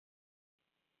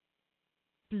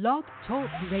Blog Talk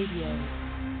Radio.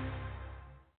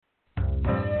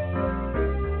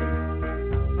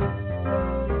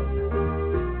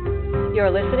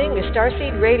 You're listening to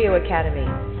Starseed Radio Academy,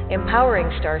 empowering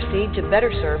Starseed to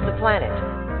better serve the planet.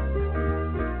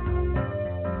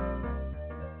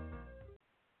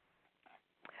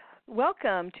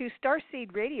 Welcome to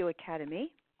Starseed Radio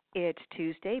Academy. It's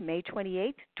Tuesday, May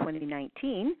 28th,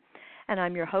 2019, and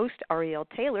I'm your host, Ariel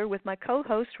Taylor, with my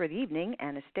co-host for the evening,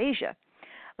 Anastasia.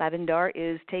 Lavendar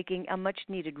is taking a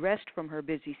much-needed rest from her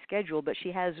busy schedule, but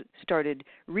she has started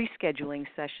rescheduling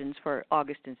sessions for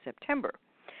August and September.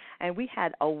 And we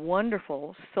had a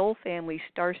wonderful Soul Family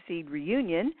Starseed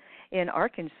reunion in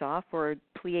Arkansas for a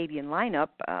Pleiadian lineup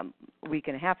a week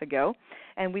and a half ago,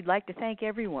 and we'd like to thank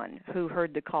everyone who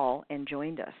heard the call and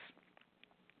joined us.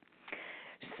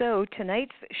 So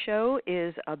tonight's show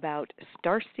is about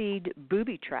starseed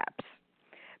booby traps.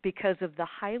 Because of the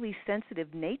highly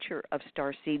sensitive nature of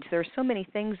starseeds, there are so many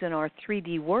things in our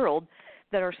 3D world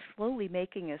that are slowly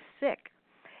making us sick.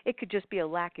 It could just be a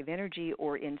lack of energy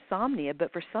or insomnia,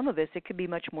 but for some of us it could be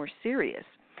much more serious,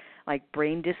 like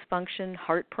brain dysfunction,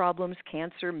 heart problems,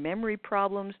 cancer, memory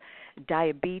problems,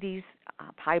 diabetes,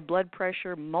 high blood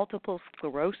pressure, multiple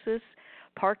sclerosis,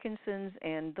 Parkinson's,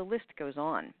 and the list goes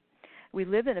on. We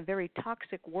live in a very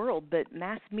toxic world, but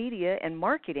mass media and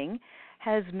marketing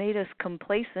has made us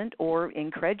complacent or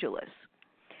incredulous.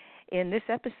 In this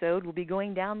episode, we'll be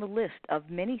going down the list of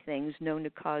many things known to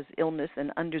cause illness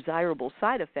and undesirable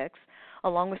side effects,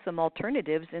 along with some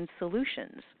alternatives and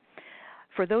solutions.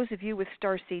 For those of you with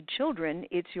starseed children,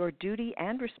 it's your duty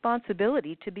and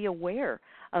responsibility to be aware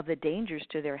of the dangers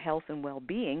to their health and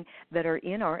well-being that are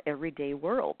in our everyday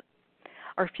world.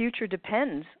 Our future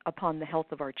depends upon the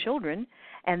health of our children,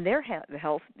 and their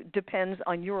health depends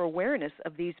on your awareness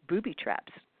of these booby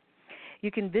traps.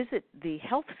 You can visit the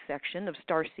health section of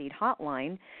Starseed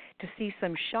Hotline to see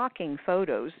some shocking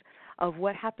photos of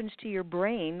what happens to your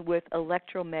brain with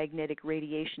electromagnetic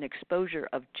radiation exposure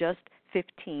of just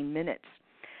 15 minutes.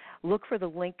 Look for the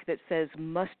link that says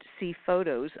Must See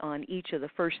Photos on each of the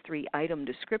first 3 item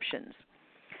descriptions.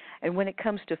 And when it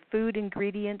comes to food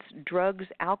ingredients, drugs,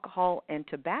 alcohol, and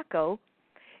tobacco,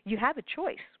 you have a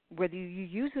choice whether you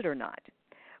use it or not.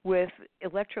 With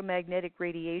electromagnetic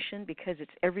radiation, because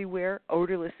it's everywhere,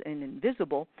 odorless and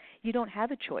invisible, you don't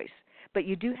have a choice. But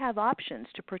you do have options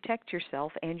to protect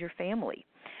yourself and your family.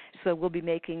 So we'll be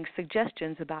making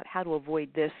suggestions about how to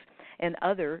avoid this and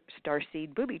other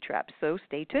starseed booby traps. So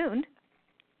stay tuned.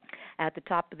 At the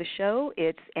top of the show,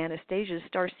 it's Anastasia's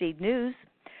Starseed News,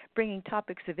 bringing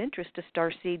topics of interest to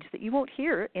starseeds that you won't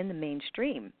hear in the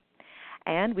mainstream.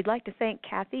 And we'd like to thank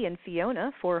Kathy and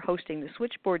Fiona for hosting the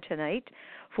switchboard tonight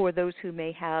for those who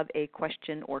may have a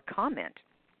question or comment.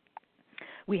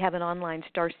 We have an online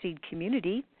starseed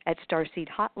community at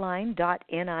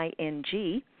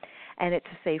starseedhotline.ning, and it's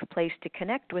a safe place to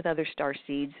connect with other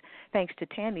starseeds thanks to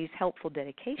Tammy's helpful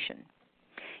dedication.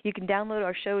 You can download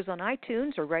our shows on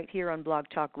iTunes or right here on Blog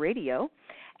Talk Radio.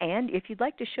 And if you'd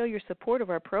like to show your support of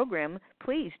our program,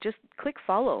 please just click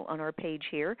follow on our page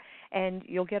here, and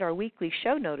you'll get our weekly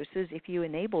show notices if you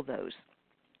enable those.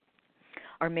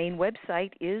 Our main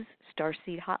website is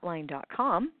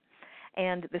starseedhotline.com,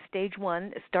 and the Stage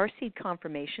 1 Starseed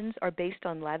confirmations are based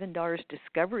on Lavendar's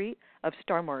discovery of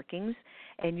star markings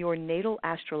and your natal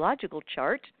astrological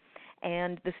chart.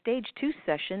 And the Stage 2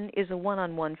 session is a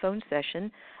one-on-one phone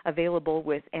session available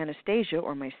with Anastasia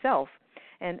or myself.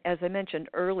 And as I mentioned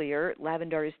earlier,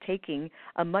 Lavendar is taking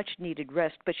a much-needed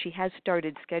rest, but she has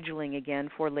started scheduling again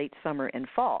for late summer and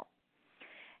fall.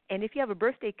 And if you have a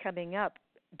birthday coming up,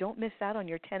 don't miss out on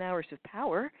your 10 hours of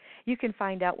power. You can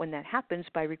find out when that happens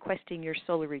by requesting your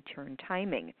solar return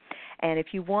timing. And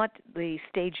if you want the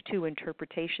Stage 2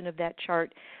 interpretation of that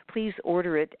chart, please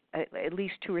order it at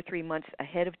least 2 or 3 months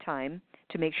ahead of time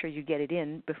to make sure you get it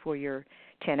in before your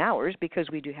 10 hours, because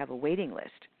we do have a waiting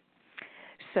list.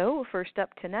 So first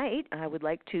up tonight, I would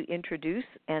like to introduce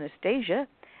Anastasia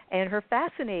and her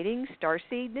fascinating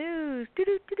Starseed News.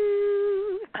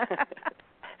 Doo-doo-doo-doo.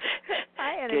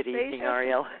 Hi, Anastasia. Good evening,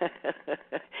 Ariel.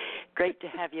 Great to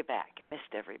have you back.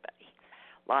 Missed everybody.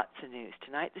 Lots of news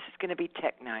tonight. This is going to be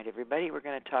Tech Night, everybody. We're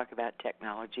going to talk about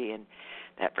technology, and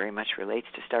that very much relates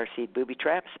to starseed booby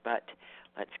traps, but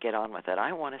let's get on with it.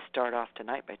 I want to start off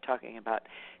tonight by talking about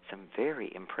some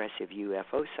very impressive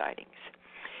UFO sightings.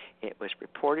 It was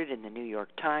reported in the New York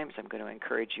Times. I'm going to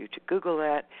encourage you to Google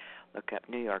that. Look up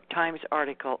New York Times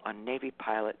article on Navy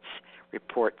pilots'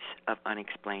 reports of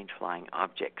unexplained flying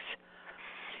objects.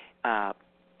 The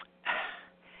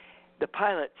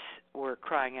pilots were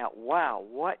crying out, "Wow,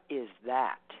 what is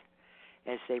that?"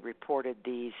 as they reported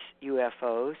these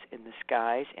UFOs in the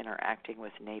skies interacting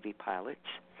with Navy pilots.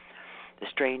 The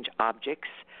strange objects,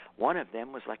 one of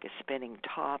them was like a spinning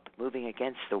top moving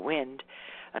against the wind,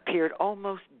 appeared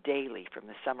almost daily from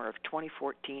the summer of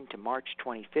 2014 to March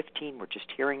 2015. We're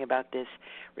just hearing about this,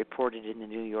 reported in the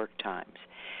New York Times.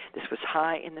 This was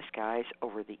high in the skies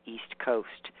over the East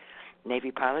Coast.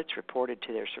 Navy pilots reported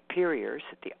to their superiors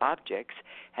that the objects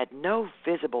had no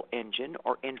visible engine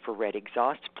or infrared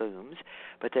exhaust plumes,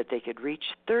 but that they could reach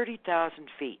 30,000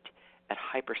 feet at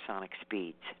hypersonic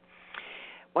speeds.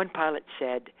 One pilot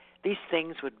said, "These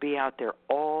things would be out there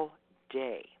all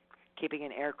day. Keeping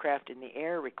an aircraft in the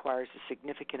air requires a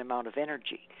significant amount of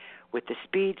energy. With the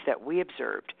speeds that we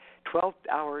observed, 12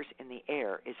 hours in the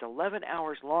air is 11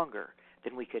 hours longer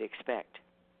than we could expect."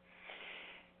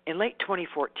 In late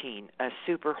 2014, a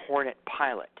Super Hornet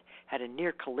pilot had a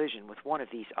near collision with one of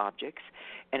these objects,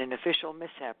 and an official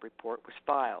mishap report was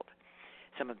filed.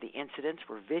 Some of the incidents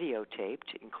were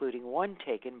videotaped, including one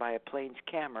taken by a plane's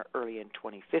camera early in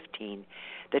 2015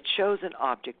 that shows an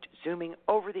object zooming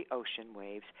over the ocean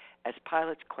waves as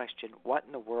pilots question what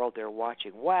in the world they're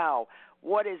watching. "Wow,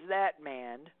 what is that,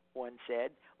 man?" one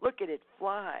said. "Look at it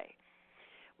fly."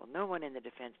 Well, no one in the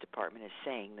Defense Department is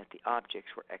saying that the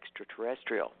objects were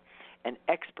extraterrestrial, and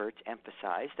experts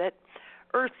emphasize that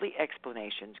earthly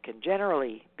explanations can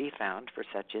generally be found for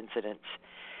such incidents.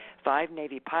 5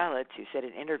 Navy pilots who said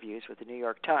in interviews with the New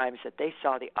York Times that they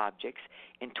saw the objects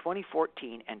in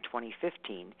 2014 and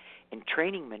 2015 in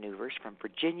training maneuvers from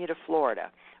Virginia to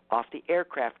Florida off the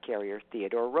aircraft carrier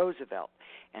Theodore Roosevelt.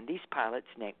 And these pilots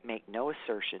make no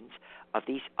assertions of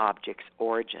these objects'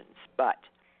 origins. But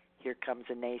here comes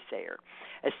a naysayer.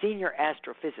 A senior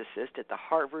astrophysicist at the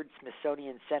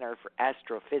Harvard-Smithsonian Center for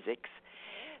Astrophysics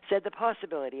said the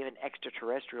possibility of an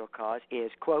extraterrestrial cause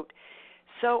is, quote,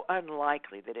 "so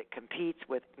unlikely that it competes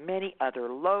with many other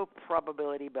low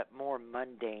probability but more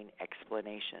mundane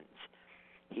explanations."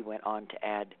 He went on to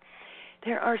add,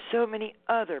 "There are so many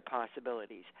other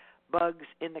possibilities, bugs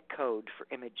in the code for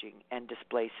imaging and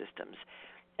display systems,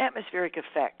 atmospheric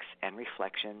effects and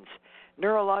reflections,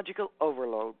 neurological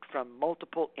overload from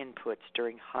multiple inputs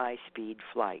during high-speed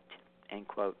flight," end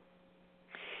quote.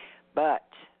 But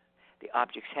the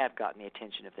objects have gotten the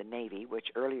attention of the Navy,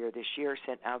 which earlier this year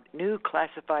sent out new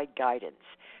classified guidance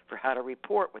for how to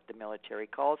report what the military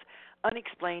calls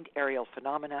unexplained aerial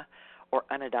phenomena or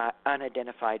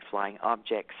unidentified flying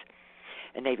objects.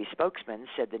 A Navy spokesman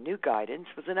said the new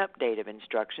guidance was an update of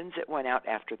instructions that went out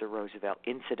after the Roosevelt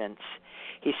incidents.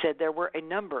 He said there were a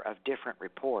number of different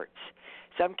reports.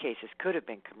 Some cases could have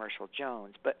been commercial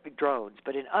drones,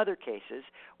 but in other cases,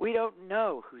 we don't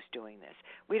know who's doing this.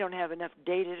 We don't have enough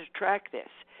data to track this.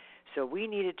 So we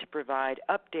needed to provide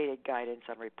updated guidance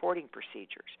on reporting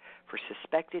procedures for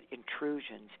suspected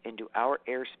intrusions into our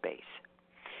airspace.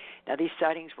 Now, these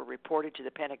sightings were reported to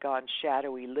the Pentagon's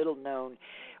shadowy, little-known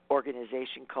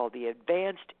organization called the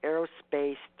Advanced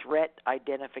Aerospace Threat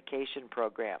Identification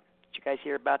Program. Did you guys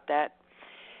hear about that?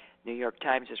 New York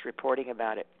Times is reporting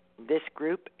about it. This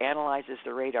group analyzes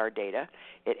the radar data.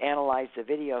 It analyzed the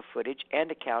video footage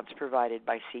and accounts provided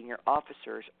by senior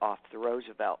officers off the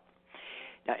Roosevelt.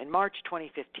 Now, in March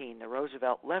 2015, the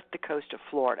Roosevelt left the coast of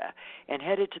Florida and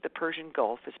headed to the Persian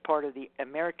Gulf as part of the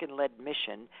American-led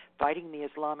mission fighting the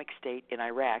Islamic State in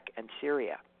Iraq and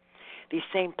Syria. These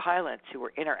same pilots who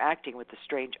were interacting with the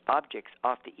strange objects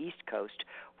off the East Coast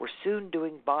were soon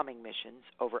doing bombing missions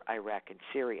over Iraq and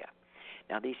Syria.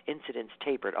 Now, these incidents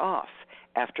tapered off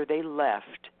after they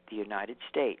left the United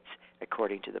States,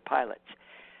 according to the pilots.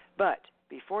 But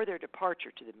before their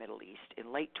departure to the Middle East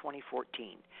in late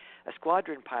 2014, a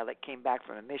squadron pilot came back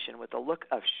from a mission with a look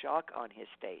of shock on his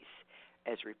face,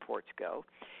 as reports go.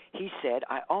 He said,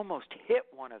 "I almost hit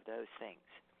one of those things."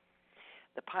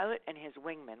 The pilot and his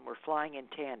wingman were flying in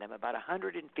tandem about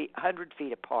 100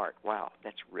 feet apart. Wow,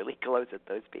 that's really close at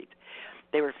those speeds.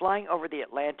 They were flying over the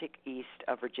Atlantic east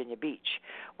of Virginia Beach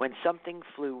when something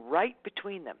flew right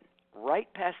between them,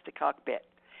 right past the cockpit.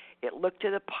 It looked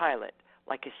to the pilot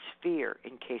like a sphere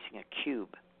encasing a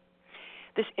cube.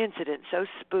 This incident so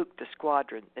spooked the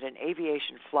squadron that an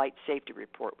aviation flight safety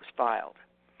report was filed.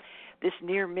 This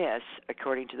near miss,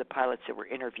 according to the pilots that were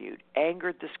interviewed,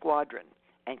 angered the squadron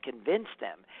and convinced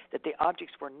them that the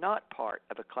objects were not part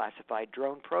of a classified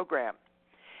drone program.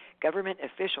 Government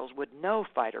officials would know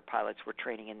fighter pilots were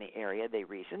training in the area, they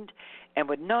reasoned, and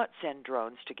would not send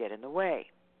drones to get in the way.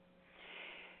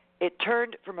 It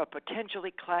turned from a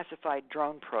potentially classified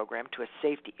drone program to a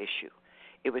safety issue.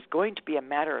 It was going to be a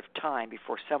matter of time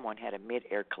before someone had a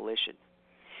mid-air collision.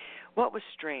 What was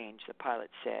strange, the pilot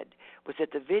said, was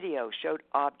that the video showed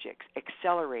objects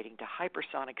accelerating to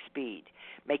hypersonic speed,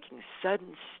 making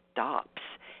sudden stops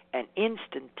and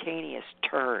instantaneous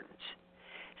turns,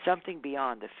 something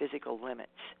beyond the physical limits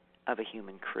of a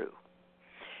human crew.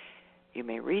 You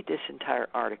may read this entire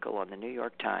article on the New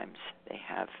York Times. They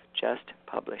have just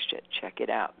published it. Check it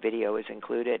out. Video is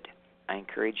included. I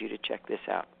encourage you to check this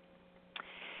out.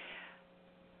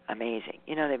 Amazing.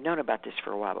 You know, they've known about this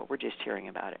for a while, but we're just hearing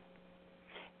about it.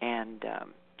 And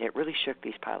it really shook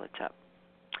these pilots up.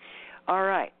 All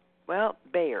right. Well,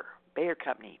 Bayer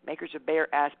Company, makers of Bayer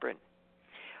aspirin,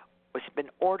 has been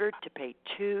ordered to pay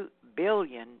 $2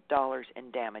 billion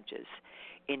in damages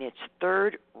in its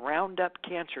third Roundup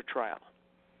cancer trial.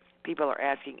 People are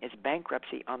asking, is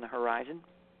bankruptcy on the horizon?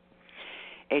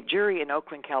 A jury in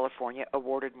Oakland, California,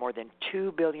 awarded more than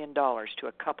 $2 billion to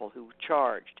a couple who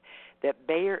charged that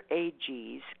Bayer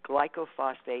AG's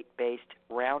glyphosate-based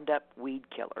Roundup weed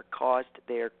killer caused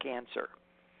their cancer.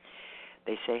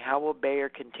 They say, how will Bayer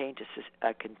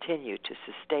continue to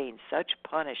sustain such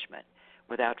punishment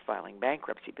without filing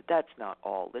bankruptcy? But that's not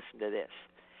all. Listen to this.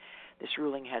 This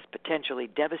ruling has potentially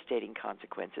devastating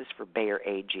consequences for Bayer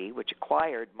AG, which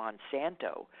acquired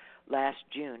Monsanto last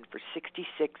June for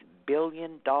 $66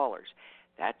 billion.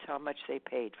 That's how much they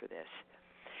paid for this.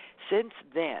 Since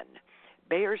then,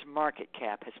 Bayer's market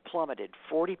cap has plummeted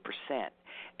 40%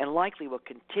 and likely will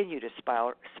continue to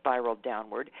spiral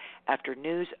downward after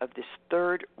news of this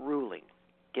third ruling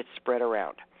gets spread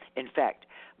around. In fact,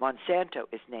 Monsanto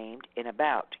is named in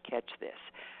about, catch this,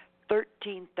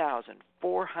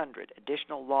 13,400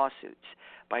 additional lawsuits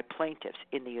by plaintiffs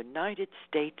in the United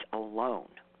States alone.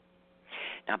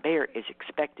 Now, Bayer is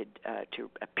expected to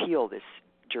appeal this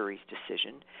jury's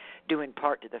decision, due in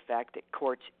part to the fact that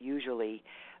courts usually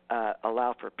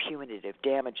allow for punitive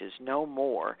damages no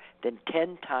more than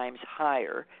 10 times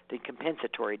higher than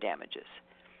compensatory damages.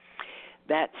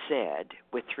 That said,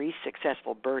 with 3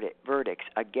 successful verdicts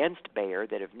against Bayer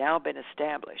that have now been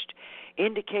established,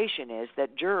 indication is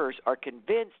that jurors are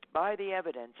convinced by the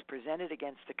evidence presented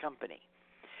against the company.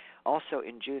 Also,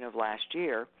 in June of last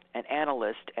year, an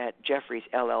analyst at Jefferies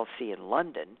LLC in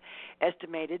London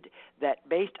estimated that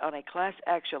based on a class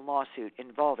action lawsuit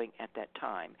involving, at that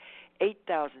time,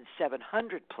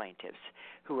 8,700 plaintiffs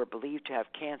who were believed to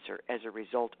have cancer as a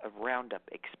result of Roundup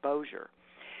exposure,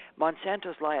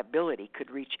 Monsanto's liability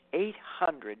could reach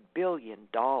 $800 billion.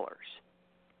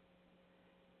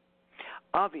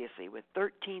 Obviously, with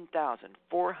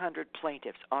 13,400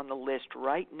 plaintiffs on the list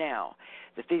right now,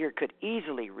 the figure could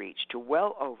easily reach to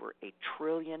well over $1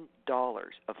 trillion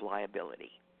of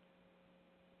liability.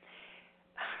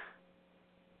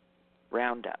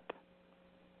 Roundup.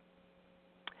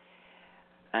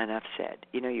 Enough said.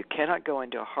 You know, you cannot go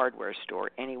into a hardware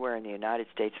store anywhere in the United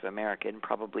States of America and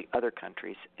probably other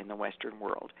countries in the Western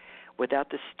world without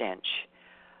the stench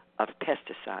of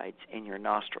pesticides in your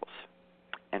nostrils.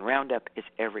 And Roundup is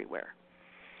everywhere.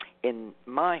 In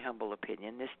my humble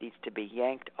opinion, this needs to be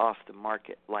yanked off the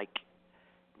market like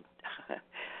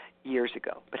years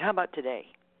ago. But how about today?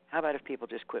 How about if people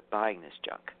just quit buying this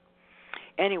junk?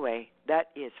 Anyway,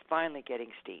 that is finally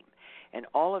getting steam. And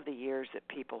all of the years that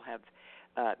people have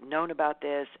known about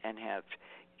this and have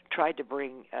tried to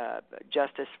bring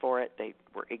justice for it, they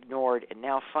were ignored. And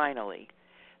now finally,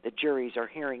 the juries are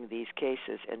hearing these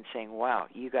cases and saying, wow,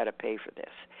 you got to pay for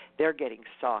this. They're getting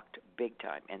socked big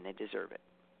time, and they deserve it.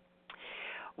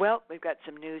 Well, we've got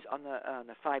some news on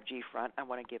the 5G front. I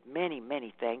want to give many,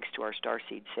 many thanks to our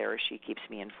Starseed, Sarah. She keeps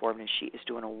me informed, and she is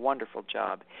doing a wonderful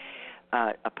job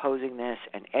opposing this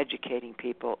and educating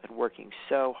people and working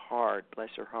so hard, bless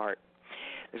her heart.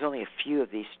 There's only a few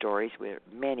of these stories. We're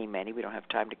many, many. We don't have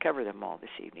time to cover them all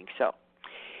this evening. So,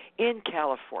 in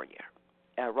California,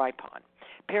 Ripon,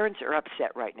 parents are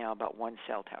upset right now about one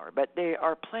cell tower, but they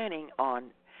are planning on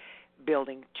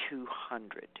building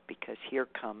 200 because here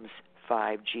comes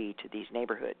 5G to these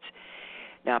neighborhoods.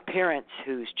 Now, parents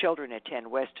whose children attend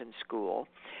Weston School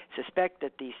suspect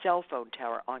that the cell phone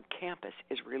tower on campus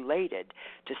is related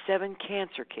to 7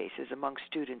 cancer cases among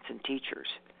students and teachers.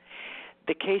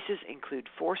 The cases include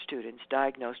 4 students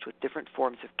diagnosed with different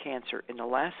forms of cancer in the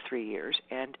last 3 years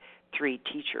and 3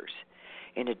 teachers.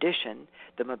 In addition,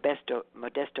 the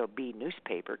Modesto Bee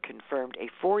newspaper confirmed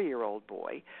a 4-year-old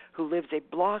boy who lives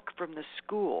a block from the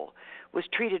school was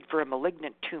treated for a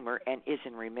malignant tumor and is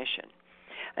in remission.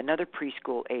 Another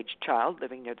preschool-aged child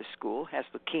living near the school has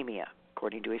leukemia,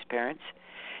 according to his parents.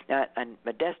 Now, a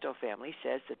Modesto family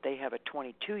says that they have a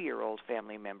 22-year-old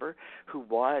family member who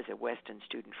was a Weston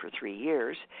student for 3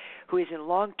 years, who is in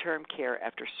long-term care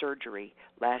after surgery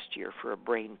last year for a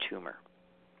brain tumor.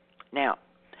 Now,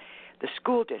 The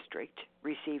school district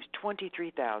receives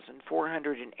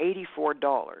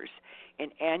 $23,484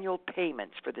 in annual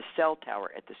payments for the cell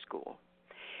tower at the school,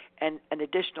 and an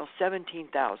additional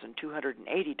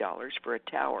 $17,280 for a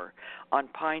tower on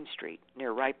Pine Street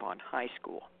near Ripon High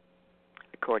School,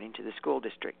 according to the school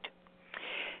district.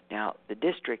 Now, the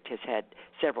district has had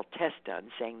several tests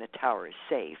done saying the tower is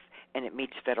safe and it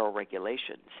meets federal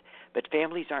regulations, but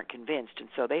families aren't convinced, and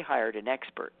so they hired an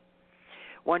expert.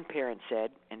 One parent said,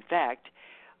 in fact,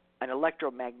 an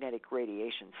electromagnetic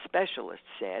radiation specialist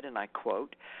said, and I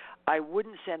quote, "I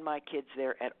wouldn't send my kids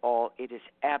there at all. It is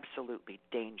absolutely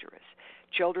dangerous.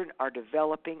 Children are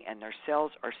developing and their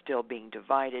cells are still being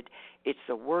divided. It's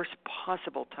the worst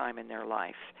possible time in their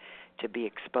life to be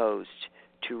exposed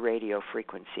to radio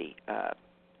frequency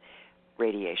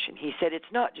radiation." He said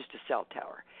it's not just a cell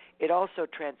tower. It also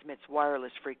transmits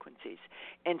wireless frequencies.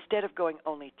 Instead of going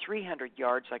only 300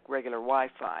 yards like regular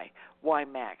Wi-Fi,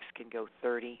 WiMAX can go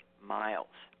 30 miles.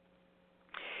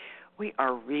 We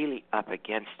are really up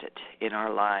against it in our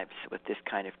lives with this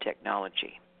kind of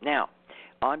technology. Now,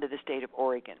 on to the state of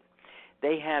Oregon.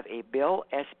 They have a bill,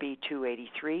 SB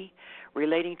 283,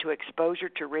 relating to exposure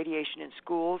to radiation in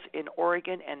schools in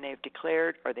Oregon, and they've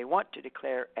declared, or they want to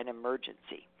declare, an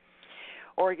emergency.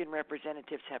 Oregon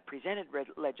representatives have presented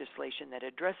legislation that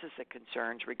addresses the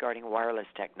concerns regarding wireless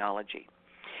technology.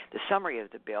 The summary of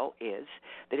the bill is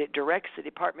that it directs the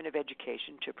Department of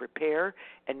Education to prepare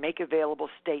and make available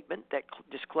a statement that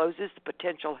discloses the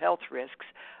potential health risks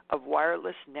of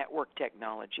wireless network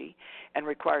technology and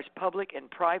requires public and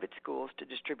private schools to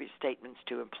distribute statements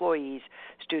to employees,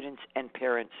 students, and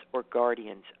parents or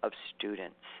guardians of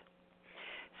students.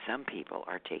 Some people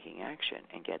are taking action,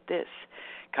 and get this,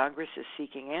 Congress is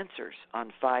seeking answers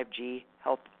on 5G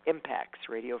health impacts,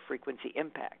 radio frequency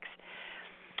impacts.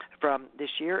 From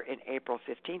this year, in April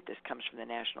 15th, this comes from the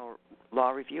National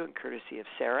Law Review and courtesy of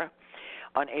Sarah.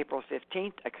 On April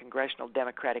 15th, a congressional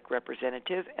Democratic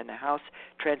representative and the House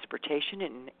Transportation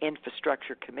and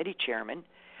Infrastructure Committee chairman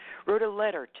wrote a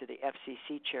letter to the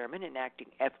FCC chairman and acting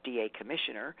FDA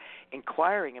commissioner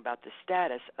inquiring about the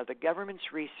status of the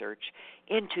government's research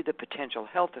into the potential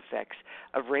health effects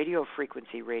of radio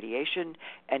frequency radiation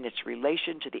and its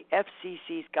relation to the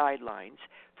FCC's guidelines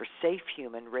for safe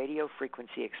human radio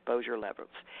frequency exposure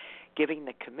levels, giving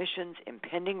the commission's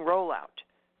impending rollout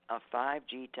of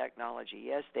 5G technology.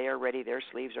 Yes, they are ready. Their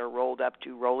sleeves are rolled up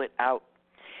to roll it out.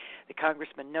 The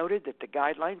congressman noted that the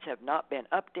guidelines have not been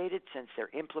updated since their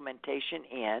implementation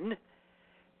in,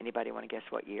 anybody want to guess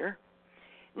what year?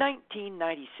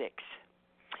 1996.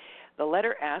 The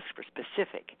letter asked for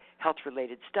specific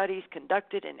health-related studies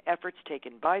conducted and efforts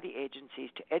taken by the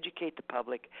agencies to educate the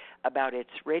public about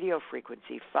its radio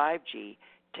frequency 5G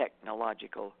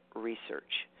technological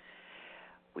research.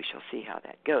 We shall see how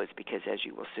that goes because, as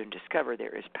you will soon discover,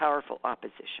 there is powerful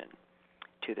opposition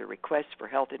to the request for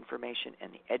health information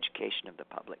and the education of the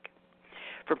public.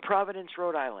 From Providence,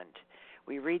 Rhode Island,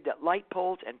 we read that light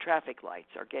poles and traffic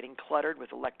lights are getting cluttered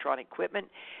with electronic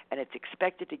equipment, and it's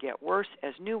expected to get worse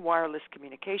as new wireless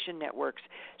communication networks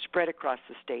spread across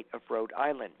the state of Rhode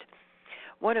Island.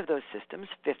 One of those systems,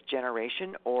 fifth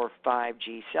generation or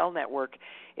 5G cell network,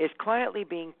 is quietly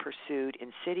being pursued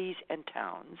in cities and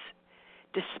towns,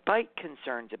 despite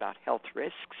concerns about health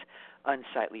risks,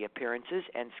 unsightly appearances,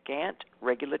 and scant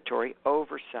regulatory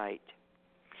oversight.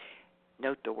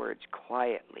 Note the words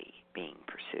quietly being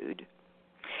pursued.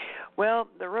 Well,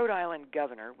 the Rhode Island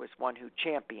governor was one who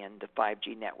championed the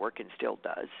 5G network and still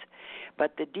does,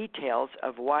 but the details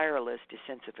of wireless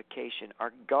desensification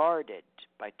are guarded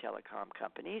by telecom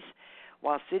companies,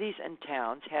 while cities and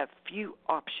towns have few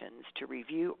options to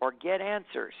review or get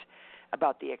answers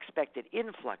about the expected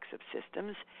influx of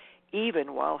systems,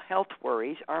 even while health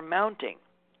worries are mounting.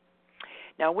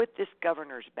 Now, with this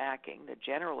governor's backing, the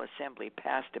General Assembly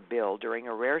passed a bill during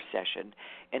a rare session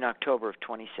in October of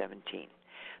 2017.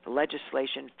 The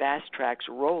legislation fast-tracks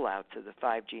rollouts of the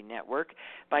 5G network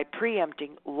by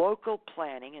preempting local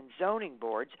planning and zoning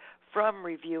boards from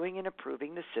reviewing and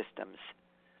approving the systems.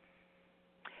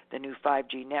 The new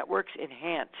 5G networks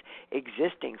enhance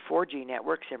existing 4G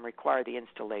networks and require the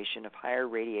installation of higher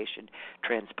radiation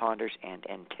transponders and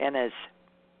antennas.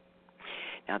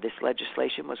 Now, this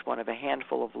legislation was one of a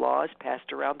handful of laws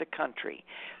passed around the country,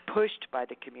 pushed by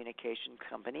the communication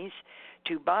companies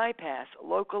to bypass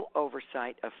local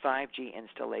oversight of 5G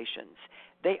installations.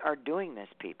 They are doing this,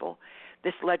 people.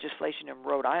 This legislation in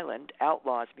Rhode Island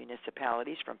outlaws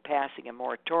municipalities from passing a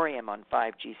moratorium on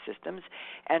 5G systems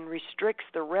and restricts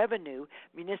the revenue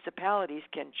municipalities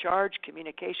can charge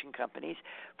communication companies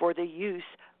for the use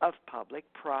of public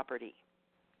property.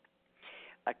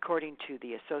 According to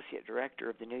the associate director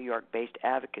of the New York-based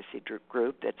advocacy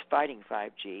group that's fighting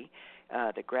 5G,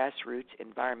 the Grassroots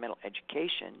Environmental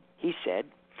Education, he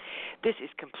said, "This is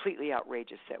completely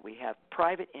outrageous that we have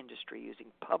private industry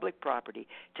using public property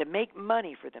to make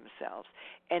money for themselves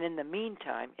and in the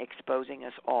meantime exposing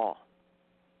us all."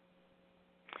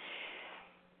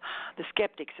 The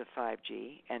skeptics of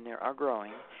 5G, and there are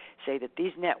growing, say that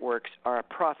these networks are a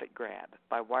profit grab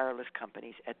by wireless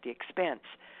companies at the expense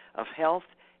of health,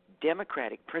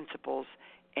 democratic principles,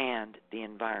 and the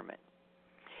environment.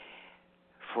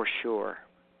 For sure.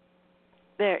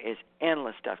 There is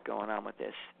endless stuff going on with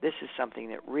this. This is something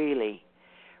that really,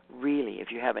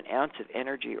 if you have an ounce of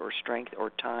energy or strength or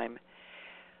time,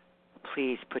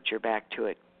 please put your back to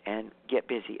it and get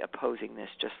busy opposing this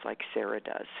just like Sarah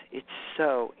does. It's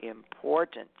so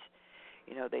important.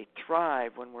 You know, they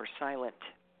thrive when we're silent.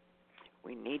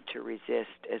 We need to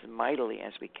resist as mightily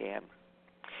as we can.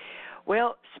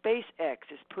 Well, SpaceX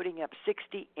is putting up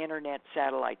 60 internet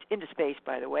satellites into space,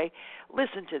 by the way.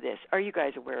 Listen to this. Are you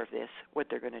guys aware of this, what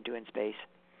they're going to do in space?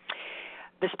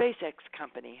 The SpaceX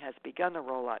company has begun the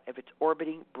rollout of its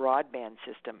orbiting broadband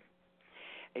system.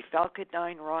 A Falcon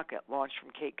 9 rocket launched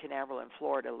from Cape Canaveral in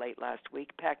Florida late last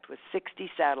week, packed with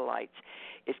 60 satellites,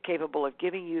 is capable of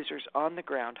giving users on the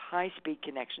ground high-speed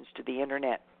connections to the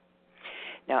internet.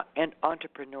 Now,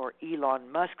 entrepreneur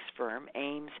Elon Musk's firm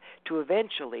aims to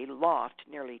eventually loft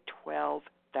nearly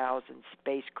 12,000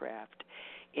 spacecraft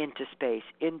into space,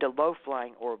 into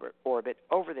low-flying orbit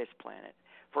over this planet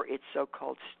for its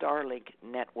so-called Starlink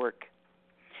network.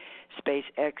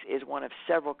 SpaceX is one of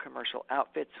several commercial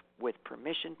outfits with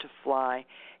permission to fly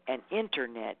an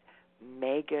internet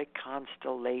mega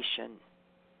constellation.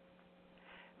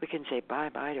 We can say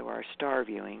bye-bye to our star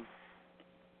viewing.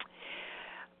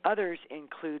 Others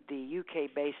include the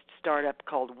UK-based startup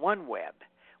called OneWeb,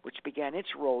 which began its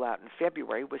rollout in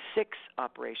February with 6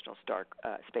 operational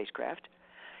spacecraft.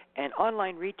 And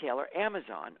online retailer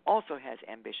Amazon also has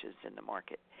ambitions in the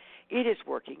market. It is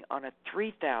working on a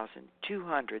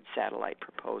 3,200 satellite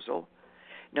proposal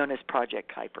known as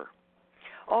Project Kuiper.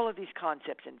 All of these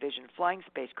concepts envision flying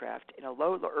spacecraft in a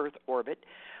low Earth orbit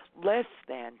less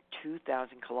than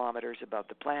 2,000 kilometers above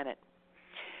the planet.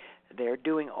 They're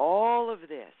doing all of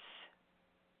this,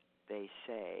 they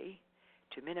say,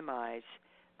 to minimize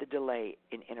the delay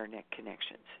in internet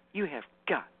connections. You have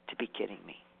got to be kidding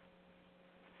me.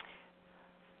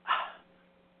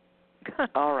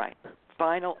 All right,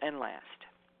 final and last.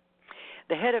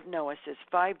 The head of NOAA says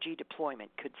 5G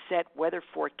deployment could set weather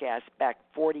forecasts back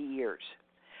 40 years,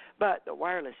 but the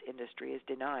wireless industry is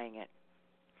denying it.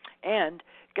 And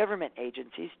government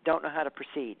agencies don't know how to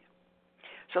proceed.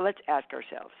 So let's ask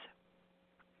ourselves,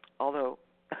 although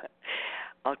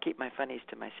I'll keep my funnies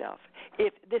to myself,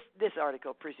 if this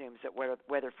article presumes that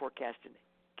weather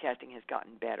forecasting has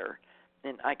gotten better,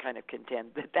 and I kind of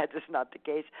contend that is not the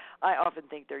case. I often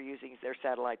think they're using their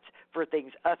satellites for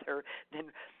things other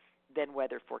than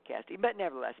weather forecasting. But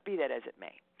nevertheless, be that as it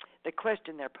may, the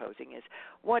question they're posing is,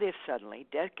 what if suddenly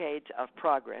decades of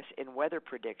progress in weather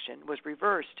prediction was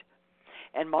reversed,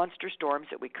 and monster storms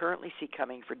that we currently see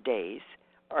coming for days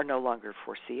are no longer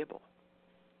foreseeable?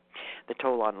 The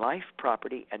toll on life,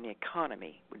 property, and the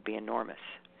economy would be enormous.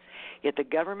 Yet the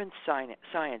government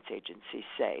science agencies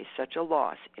say such a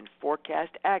loss in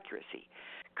forecast accuracy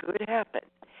could happen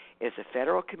if the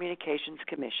Federal Communications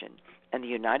Commission and the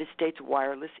United States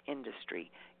wireless industry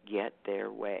get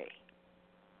their way.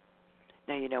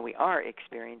 Now, you know, we are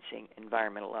experiencing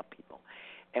environmental upheaval,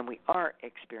 and we are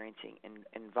experiencing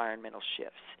environmental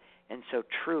shifts. And so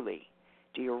truly,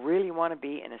 do you really want to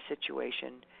be in a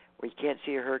situation where you can't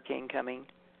see a hurricane coming,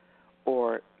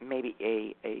 or maybe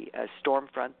a storm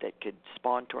front that could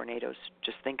spawn tornadoes?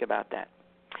 Just think about that.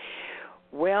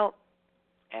 Well,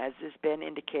 as has been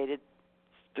indicated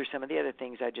through some of the other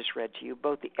things I just read to you,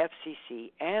 both the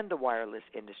FCC and the wireless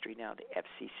industry, now the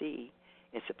FCC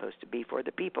is supposed to be for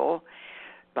the people,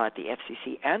 but the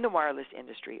FCC and the wireless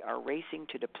industry are racing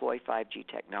to deploy 5G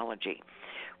technology,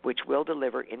 which will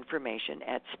deliver information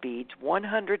at speeds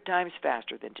 100 times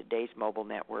faster than today's mobile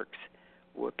networks.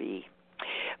 Whoopee.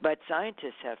 But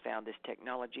scientists have found this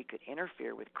technology could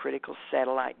interfere with critical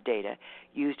satellite data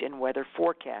used in weather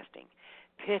forecasting,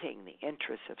 pitting the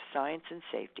interests of science and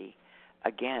safety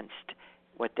against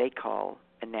what they call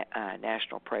a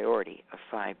national priority of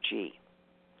 5G.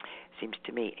 Seems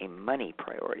to me a money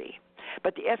priority.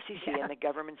 But the FCC and the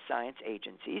government science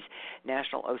agencies,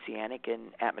 National Oceanic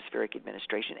and Atmospheric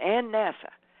Administration, and NASA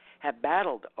have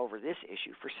battled over this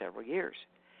issue for several years.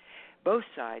 Both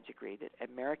sides agree that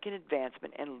American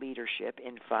advancement and leadership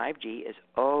in 5G is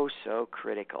oh so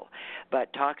critical,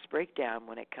 but talks break down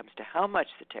when it comes to how much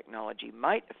the technology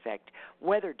might affect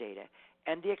weather data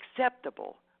and the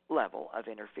acceptable level of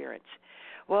interference.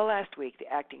 Well, last week,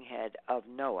 the acting head of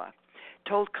NOAA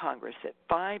told Congress that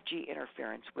 5G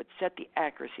interference would set the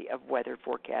accuracy of weather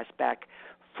forecasts back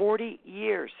 40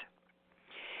 years.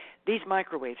 These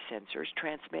microwave sensors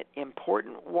transmit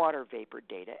important water vapor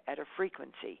data at a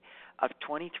frequency of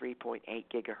 23.8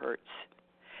 gigahertz,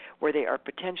 where they are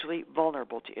potentially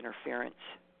vulnerable to interference.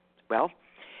 Well,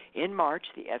 in March,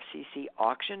 the FCC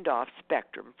auctioned off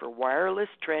spectrum for wireless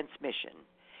transmission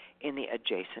in the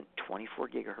adjacent 24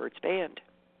 gigahertz band.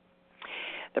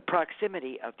 The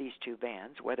proximity of these two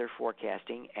bands, weather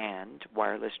forecasting and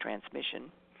wireless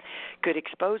transmission, could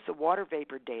expose the water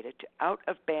vapor data to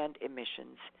out-of-band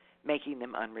emissions, making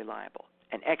them unreliable.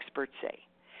 And experts say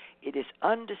it is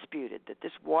undisputed that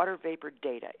this water vapor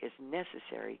data is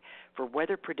necessary for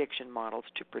weather prediction models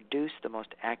to produce the most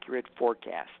accurate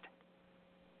forecast.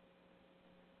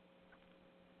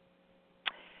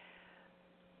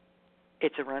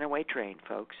 It's a runaway train,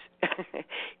 folks.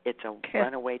 It's a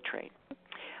runaway train.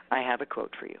 I have a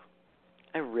quote for you.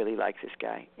 I really like this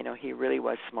guy. You know, he really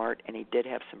was smart, and he did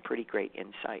have some pretty great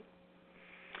insight.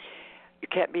 You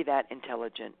can't be that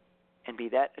intelligent and be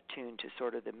that attuned to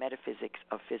sort of the metaphysics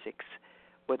of physics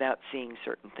without seeing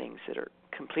certain things that are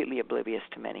completely oblivious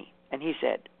to many. And he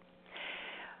said,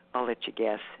 I'll let you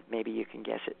guess, maybe you can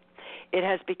guess it. It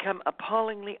has become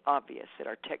appallingly obvious that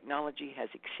our technology has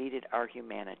exceeded our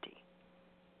humanity,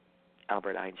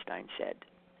 Albert Einstein said.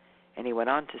 And he went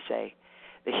on to say,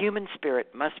 the human spirit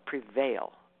must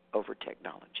prevail over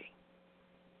technology.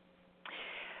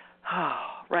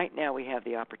 Right now we have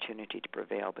the opportunity to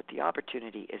prevail, but the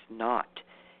opportunity is not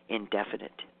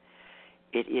indefinite.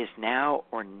 It is now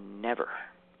or never.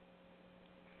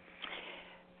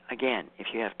 Again, if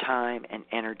you have time and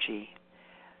energy,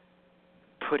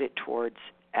 put it towards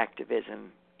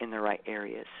activism in the right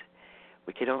areas.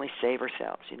 We can only save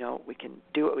ourselves. You know, we can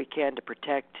do what we can to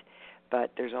protect,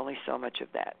 but there's only so much of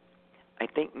that. I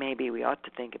think maybe we ought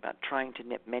to think about trying to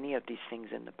nip many of these things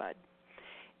in the bud.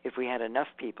 If we had enough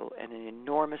people and an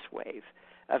enormous wave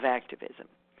of activism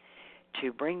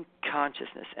to bring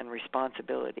consciousness and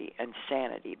responsibility and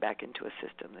sanity back into a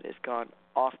system that has gone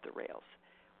off the rails,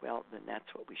 well, then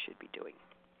that's what we should be doing.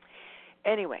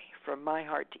 Anyway, from my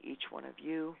heart to each one of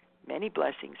you, many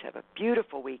blessings. Have a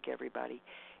beautiful week, everybody.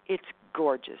 It's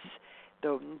gorgeous.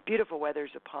 The beautiful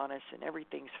weather's upon us and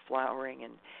everything's flowering,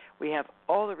 and we have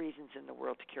all the reasons in the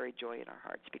world to carry joy in our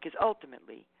hearts, because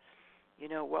ultimately, you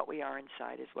know, what we are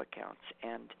inside is what counts,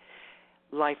 and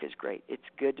life is great. It's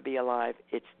good to be alive.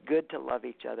 It's good to love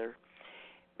each other.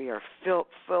 We are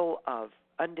full of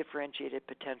undifferentiated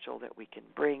potential that we can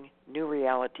bring new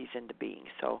realities into being.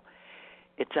 So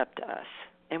it's up to us,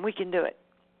 and we can do it.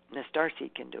 And the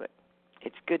Starseed can do it.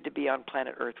 It's good to be on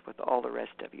planet Earth with all the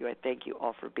rest of you. I thank you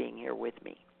all for being here with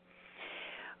me.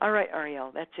 All right, Ariel,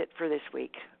 that's it for this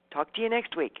week. Talk to you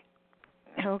next week.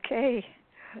 Okay.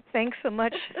 Thanks so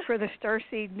much for the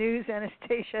Starseed news,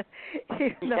 Anastasia.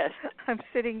 Yes. I'm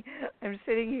sitting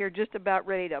here just about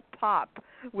ready to pop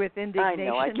with indignation. I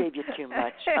know, I gave you too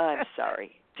much. I'm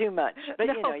sorry. Too much. But,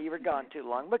 no. You know, you were gone too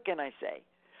long. What can I say?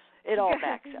 It all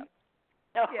backs up.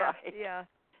 All right. Yeah.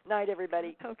 Night,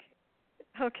 everybody.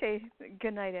 Okay.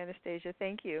 Good night, Anastasia.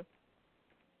 Thank you.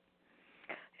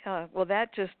 Well,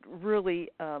 that just really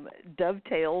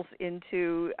dovetails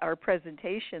into our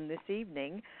presentation this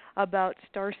evening about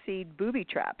starseed booby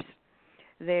traps.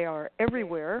 They are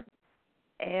everywhere,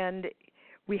 and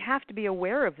we have to be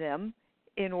aware of them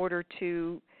in order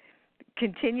to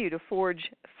continue to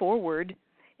forge forward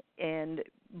and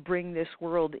bring this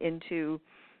world into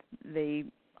the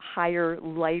higher,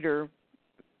 lighter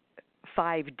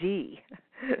 5D,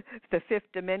 the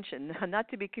fifth dimension, not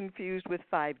to be confused with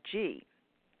 5G.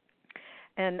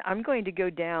 And I'm going to go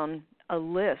down a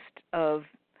list of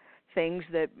things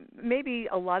that maybe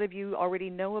a lot of you already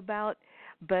know about,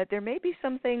 but there may be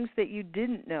some things that you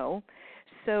didn't know.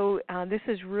 So this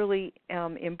is really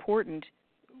important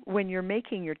when you're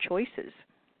making your choices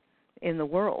in the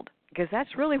world, because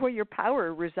that's really where your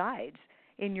power resides,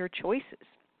 in your choices.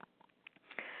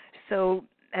 So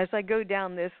as I go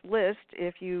down this list,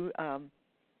 if you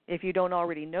don't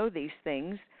already know these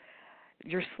things,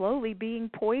 you're slowly being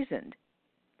poisoned.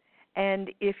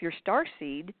 And if you're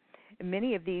starseed,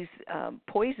 many of these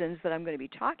poisons that I'm going to be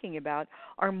talking about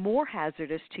are more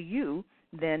hazardous to you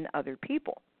than other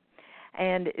people.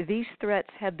 And these threats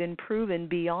have been proven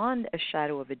beyond a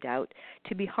shadow of a doubt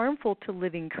to be harmful to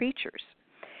living creatures.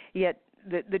 Yet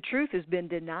the truth has been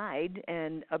denied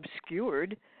and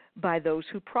obscured by those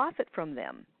who profit from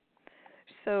them.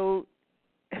 So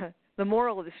the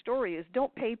moral of the story is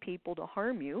don't pay people to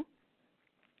harm you.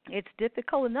 It's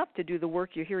difficult enough to do the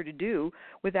work you're here to do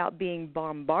without being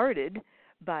bombarded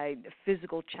by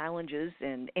physical challenges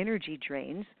and energy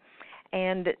drains.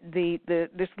 And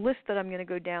this list that I'm going to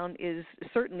go down is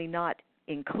certainly not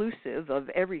inclusive of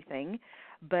everything,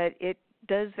 but it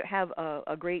does have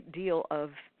a great deal of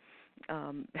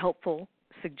helpful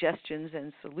suggestions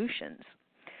and solutions.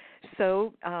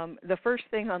 So the first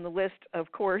thing on the list,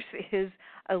 of course, is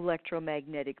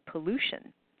electromagnetic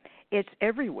pollution. It's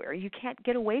everywhere. You can't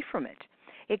get away from it.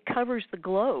 It covers the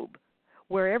globe.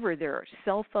 Wherever there are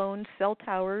cell phones, cell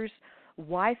towers,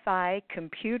 Wi-Fi,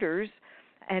 computers,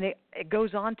 and it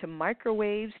goes on to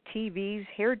microwaves, TVs,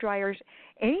 hair dryers,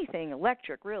 anything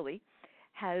electric really,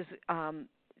 has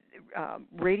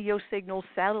radio signals,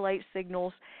 satellite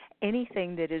signals,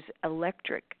 anything that is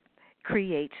electric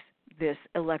creates this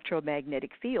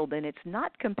electromagnetic field, and it's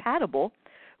not compatible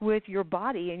with your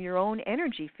body and your own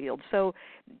energy field. So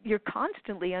you're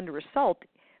constantly under assault,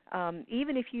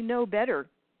 even if you know better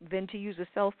than to use a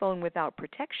cell phone without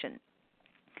protection.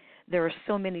 There are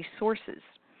so many sources.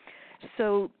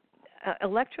 So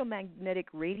electromagnetic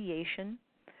radiation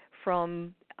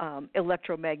from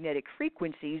electromagnetic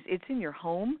frequencies, it's in your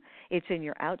home, it's in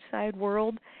your outside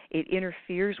world, it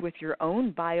interferes with your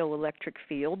own bioelectric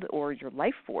field or your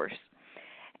life force.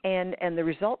 And the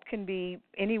result can be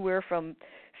anywhere from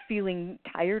feeling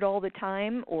tired all the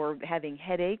time or having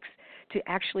headaches to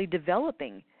actually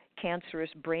developing cancerous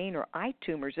brain or eye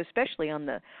tumors, especially on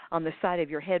the side of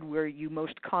your head where you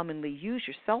most commonly use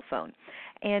your cell phone.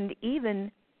 And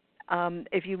even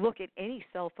if you look at any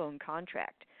cell phone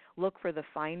contract, look for the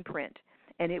fine print,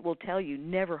 and it will tell you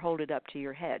never hold it up to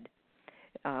your head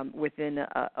within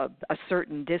a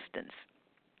certain distance,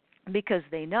 because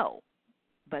they know,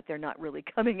 but they're not really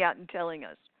coming out and telling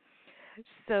us.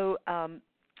 So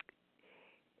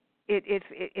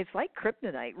it's like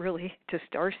kryptonite, really, to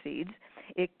starseeds.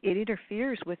 It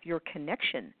interferes with your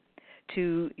connection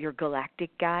to your galactic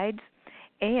guides,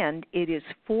 and it is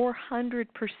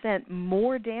 400%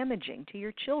 more damaging to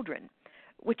your children,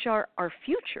 which are our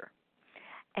future.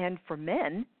 And for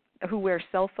men who wear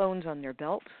cell phones on their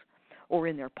belts or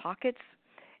in their pockets,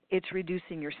 it's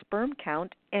reducing your sperm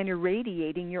count and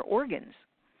irradiating your organs.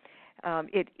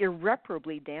 It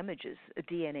irreparably damages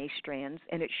DNA strands,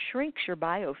 and it shrinks your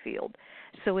biofield.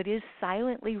 So it is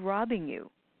silently robbing you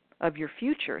of your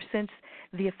future, since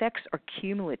the effects are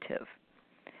cumulative.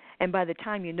 And by the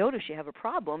time you notice you have a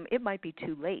problem, it might be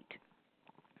too late.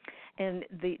 And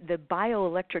the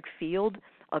bioelectric field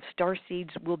of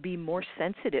starseeds will be more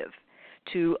sensitive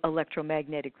to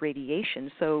electromagnetic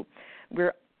radiation. So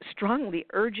we're strongly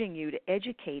urging you to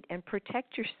educate and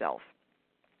protect yourself.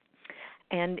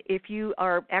 And if you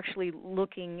are actually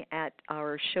looking at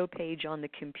our show page on the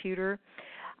computer,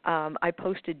 I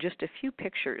posted just a few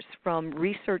pictures from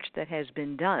research that has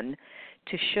been done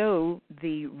to show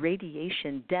the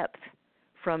radiation depth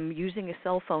from using a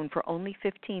cell phone for only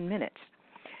 15 minutes.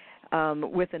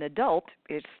 With an adult,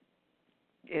 it's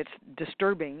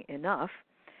disturbing enough,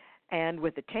 and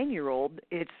with a 10-year-old,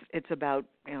 it's about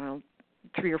 300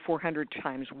 or 400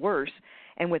 times worse,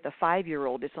 and with a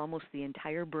 5-year-old, it's almost the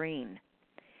entire brain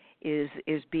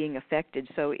is being affected.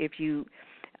 So if you're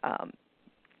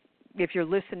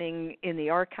listening in the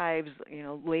archives,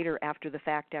 later after the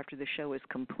fact, after the show is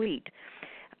complete,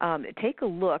 take a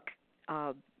look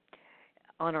on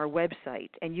our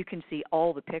website, and you can see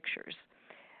all the pictures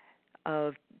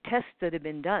of tests that have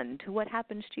been done to what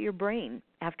happens to your brain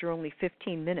after only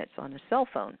 15 minutes on a cell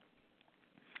phone.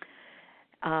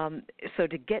 So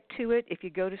to get to it, if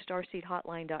you go to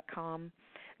starseedhotline.com,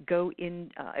 go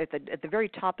in at the very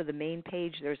top of the main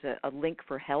page, there's a link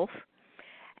for health,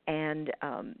 and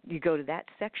you go to that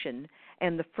section,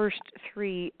 and the first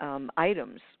three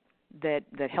items that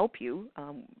help you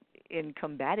in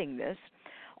combating this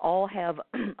all have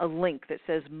a link that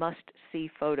says must-see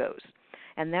photos,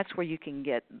 and that's where you can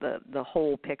get the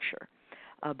whole picture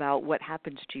about what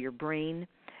happens to your brain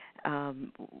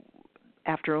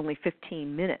after only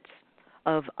 15 minutes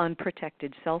of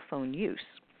unprotected cell phone use.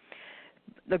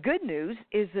 The good news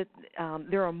is that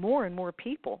there are more and more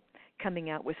people coming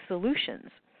out with solutions,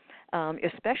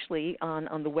 especially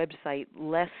on the website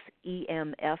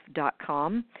lessemf.com.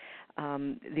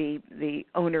 The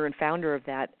owner and founder of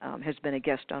that has been a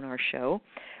guest on our show,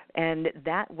 and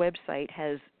that website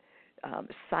has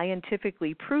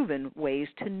scientifically proven ways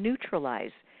to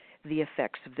neutralize the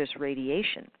effects of this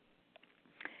radiation.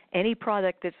 Any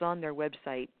product that's on their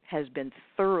website has been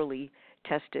thoroughly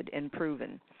tested and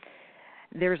proven.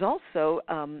 There's also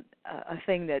a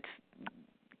thing that's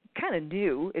kind of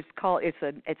new.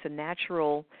 It's a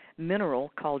natural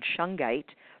mineral called shungite.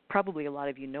 Probably a lot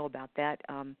of you know about that,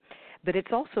 but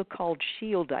it's also called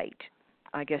shieldite.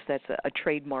 I guess that's a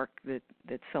trademark that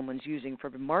someone's using for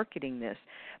marketing this.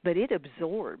 But it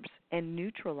absorbs and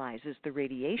neutralizes the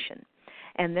radiation.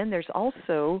 And then there's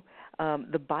also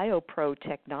the BioPro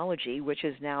technology, which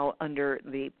is now under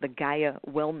the Gaia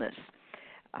Wellness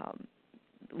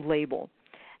label.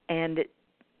 And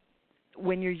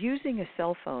when you're using a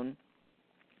cell phone,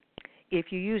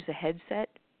 if you use a headset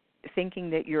thinking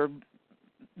that you're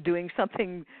doing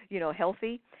something,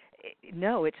 healthy,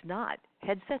 no, it's not.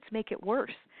 Headsets make it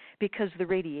worse because the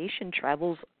radiation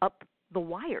travels up the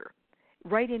wire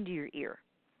right into your ear.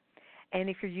 And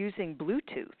if you're using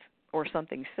Bluetooth or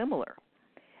something similar,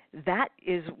 that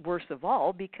is worse of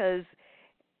all because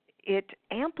it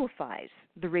amplifies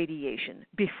the radiation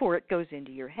before it goes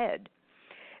into your head.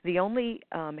 The only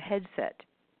headset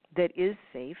that is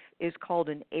safe is called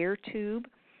an air tube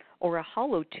or a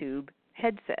hollow tube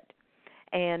headset.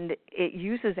 And it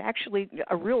uses actually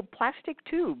a real plastic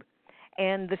tube.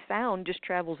 And the sound just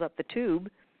travels up the tube,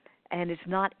 and it's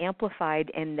not amplified,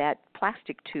 and that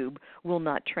plastic tube will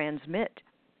not transmit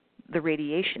the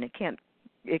radiation. It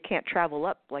can't travel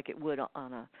up like it would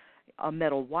on a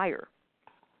metal wire.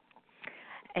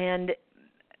 And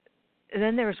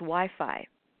then there's Wi-Fi,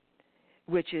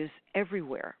 which is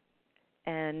everywhere.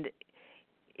 And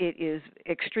it is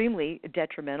extremely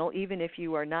detrimental, even if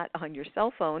you are not on your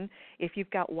cell phone. If you've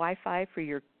got Wi-Fi for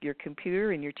your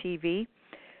computer and your TV,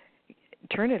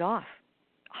 turn it off.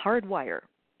 Hardwire.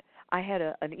 I had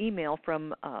an email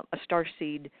from a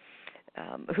Starseed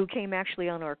who came actually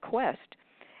on our quest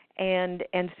and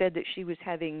said that she was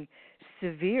having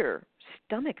severe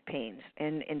stomach pains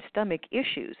and stomach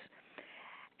issues.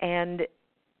 And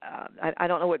I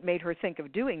don't know what made her think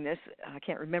of doing this. I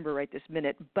can't remember right this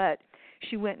minute, but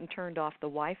she went and turned off the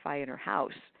Wi-Fi in her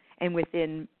house, and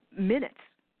within minutes,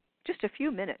 just a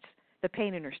few minutes, the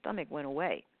pain in her stomach went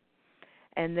away.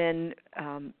 And then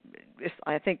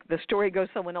I think the story goes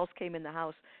someone else came in the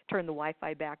house, turned the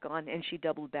Wi-Fi back on, and she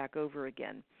doubled back over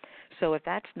again. So if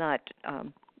that's not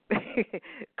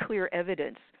clear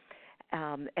evidence,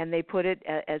 and they put it,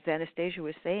 as Anastasia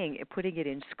was saying, putting it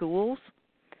in schools,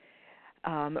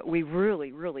 we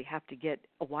really, really have to get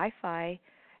a Wi-Fi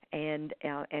and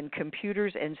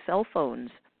computers and cell phones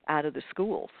out of the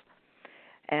schools.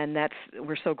 And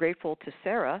we're so grateful to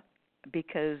Sarah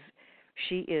because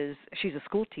she's a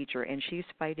school teacher and she's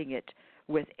fighting it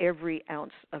with every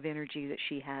ounce of energy that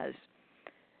she has.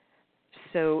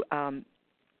 So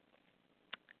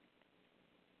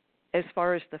as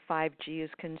far as the 5G is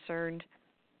concerned,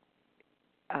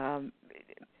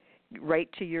 write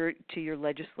to your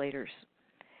legislators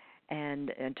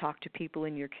and talk to people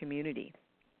in your community.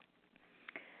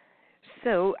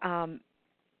 So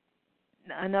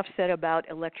enough said about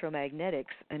electromagnetics,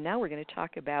 and now we're going to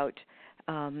talk about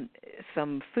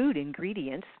some food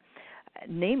ingredients,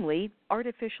 namely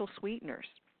artificial sweeteners.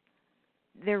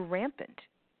 They're rampant.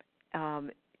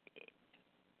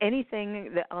 Anything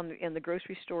that in the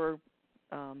grocery store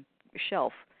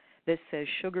shelf that says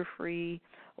sugar-free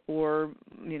or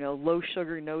low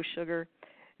sugar, no sugar,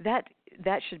 that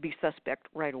should be suspect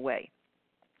right away.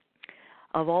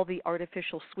 Of all the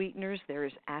artificial sweeteners, there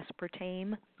is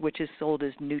aspartame, which is sold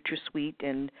as NutraSweet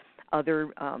and other.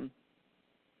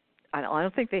 I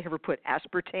don't think they ever put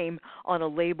aspartame on a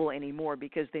label anymore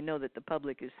because they know that the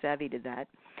public is savvy to that.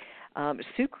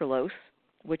 Sucralose,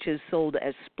 which is sold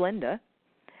as Splenda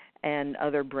and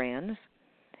other brands.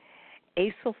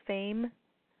 Acesulfame,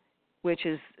 which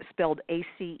is spelled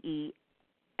ACESULFAME,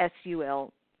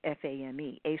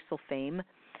 acesulfame,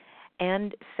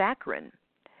 and saccharin.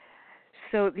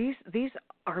 So these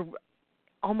are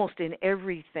almost in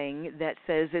everything that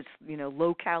says it's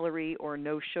low calorie or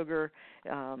no sugar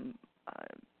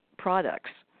products.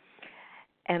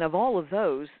 And of all of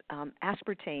those,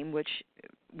 aspartame, which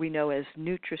we know as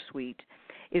NutraSweet,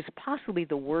 is possibly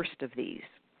the worst of these.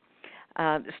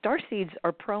 Starseeds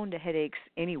are prone to headaches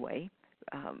anyway,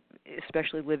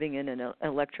 especially living in an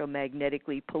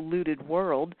electromagnetically polluted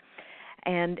world,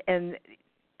 and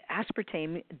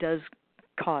aspartame does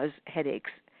cause headaches,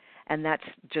 and that's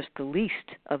just the least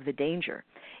of the danger.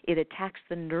 It attacks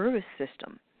the nervous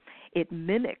system. It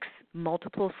mimics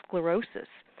multiple sclerosis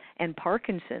and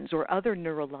Parkinson's or other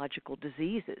neurological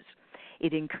diseases.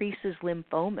 It increases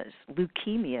lymphomas,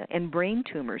 leukemia, and brain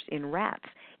tumors in rats,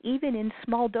 even in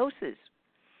small doses.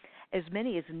 As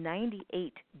many as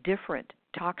 98 different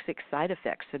toxic side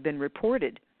effects have been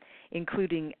reported,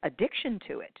 including addiction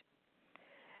to it.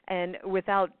 And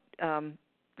without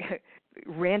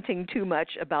ranting too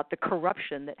much about the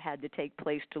corruption that had to take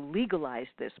place to legalize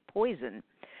this poison.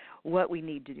 What we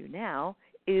need to do now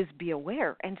is be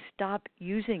aware and stop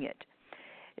using it.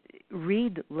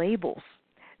 Read labels.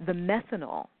 The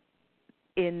methanol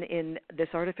in this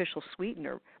artificial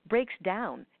sweetener breaks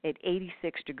down at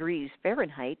 86 degrees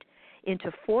Fahrenheit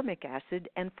into formic acid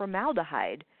and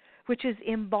formaldehyde, which is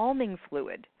embalming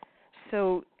fluid.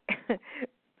 So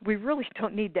we really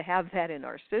don't need to have that in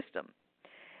our system.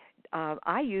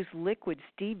 I use liquid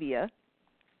stevia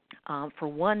for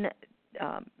one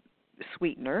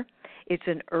sweetener. It's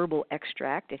an herbal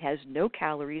extract. It has no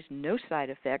calories, no side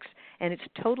effects, and it's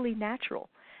totally natural.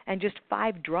 And just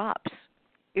 5 drops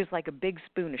is like a big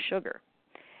spoon of sugar.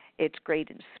 It's great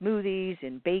in smoothies,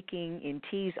 in baking, in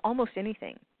teas, almost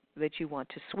anything that you want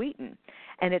to sweeten.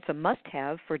 And it's a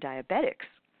must-have for diabetics.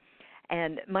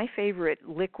 And my favorite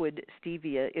liquid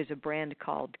stevia is a brand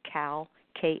called Kal,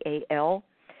 K-A-L,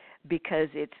 because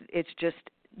it's just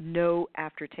no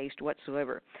aftertaste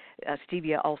whatsoever.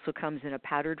 Stevia also comes in a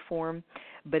powdered form,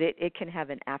 but it can have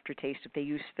an aftertaste if they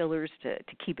use fillers to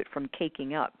keep it from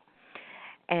caking up.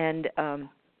 And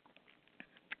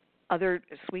other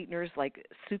sweeteners like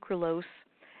sucralose,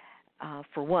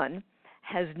 for one,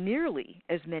 has nearly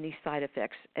as many side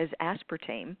effects as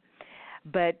aspartame,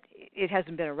 but it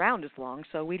hasn't been around as long,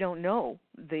 so we don't know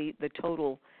the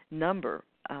total number.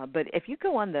 But if you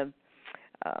go on the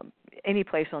any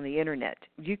place on the internet,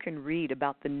 you can read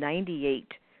about the 98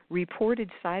 reported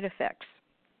side effects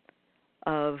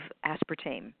of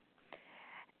aspartame.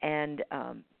 And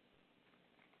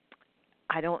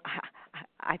I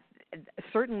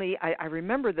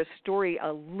remember the story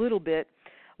a little bit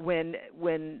when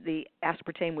the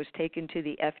aspartame was taken to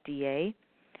the FDA,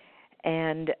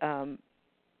 and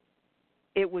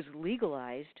it was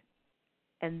legalized,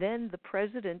 and then the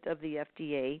president of the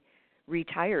FDA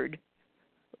retired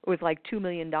with like $2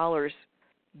 million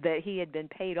that he had been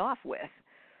paid off with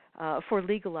for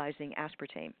legalizing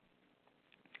aspartame.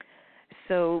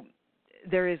 So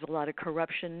there is a lot of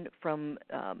corruption from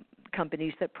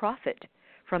companies that profit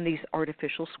from these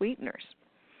artificial sweeteners.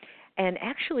 And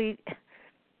actually,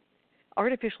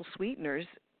 artificial sweeteners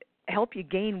help you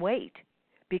gain weight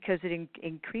because it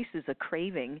increases a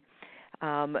craving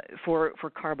for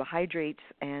carbohydrates,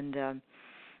 and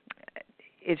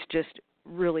it's just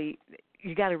really,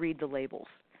 you got to read the labels.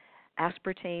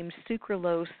 Aspartame,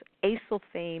 sucralose,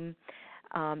 acylfame,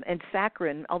 and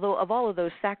saccharin, although of all of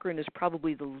those, saccharin is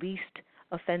probably the least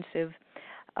offensive.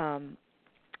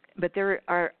 But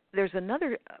there's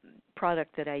another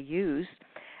product that I use.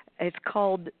 It's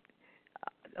called,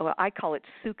 I call it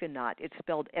Sucanat. It's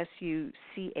spelled S-U-C-A-N-A-T.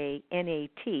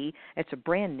 It's a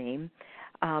brand name.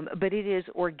 But it is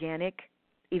organic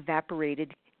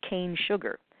evaporated cane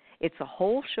sugar. It's a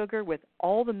whole sugar with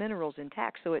all the minerals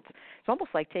intact, so it's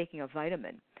almost like taking a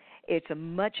vitamin. It's a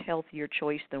much healthier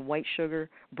choice than white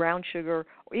sugar, brown sugar,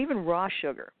 or even raw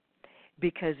sugar,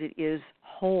 because it is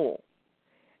whole,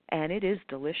 and it is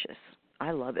delicious. I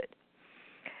love it.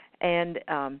 And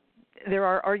there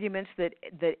are arguments that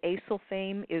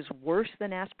acylfame is worse than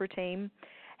aspartame,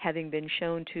 having been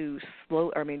shown to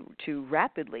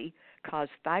rapidly cause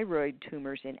thyroid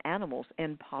tumors in animals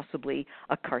and possibly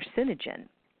a carcinogen.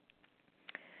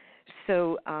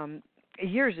 So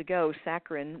years ago,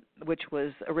 saccharin, which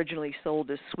was originally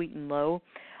sold as Sweet and Low,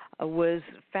 was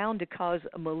found to cause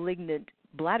malignant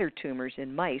bladder tumors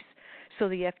in mice, so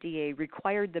the FDA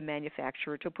required the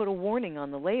manufacturer to put a warning on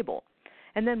the label.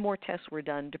 And then more tests were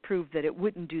done to prove that it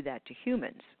wouldn't do that to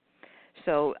humans.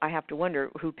 So I have to wonder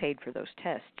who paid for those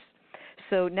tests.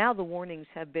 So now the warnings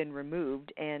have been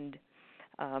removed, and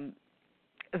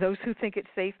those who think it's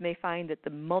safe may find that the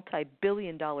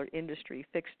multi-billion-dollar industry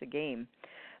fixed the game.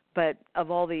 But of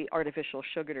all the artificial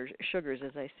sugars,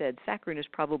 as I said, saccharin is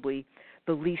probably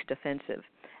the least offensive.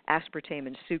 Aspartame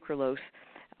and sucralose,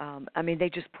 they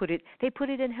just put it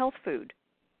in health food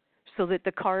so that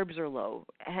the carbs are low.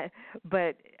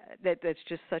 But that's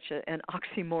just such an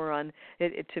oxymoron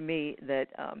to me that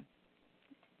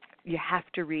you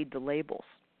have to read the labels.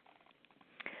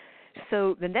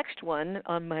 So the next one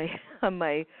on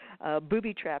my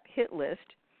booby trap hit list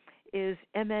is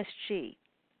MSG,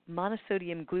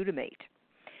 monosodium glutamate.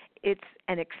 It's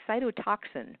an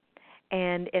excitotoxin,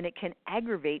 and it can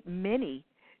aggravate many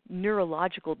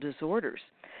neurological disorders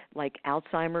like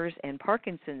Alzheimer's and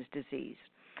Parkinson's disease.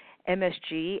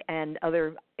 MSG and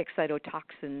other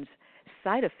excitotoxins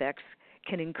side effects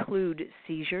can include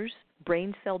seizures,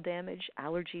 brain cell damage,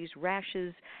 allergies,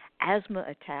 rashes, asthma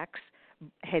attacks,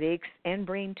 headaches, and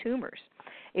brain tumors.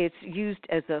 It's used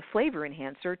as a flavor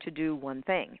enhancer to do one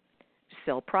thing: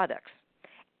 sell products.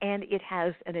 And it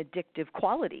has an addictive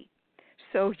quality.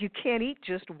 So you can't eat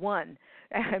just one.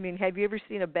 I mean, have you ever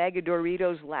seen a bag of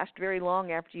Doritos last very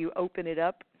long after you open it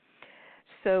up?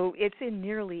 So it's in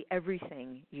nearly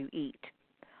everything you eat,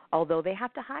 although they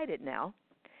have to hide it now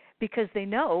because they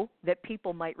know that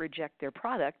people might reject their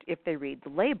product if they read the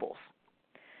labels.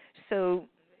 So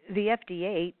the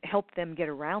FDA helped them get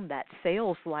around that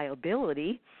sales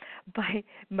liability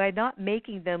by not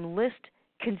making them list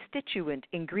constituent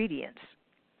ingredients.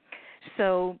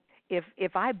 So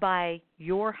if I buy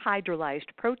your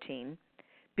hydrolyzed protein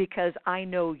because I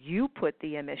know you put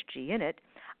the MSG in it,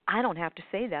 I don't have to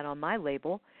say that on my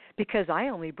label because I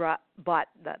only bought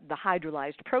the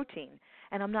hydrolyzed protein,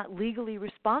 and I'm not legally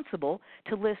responsible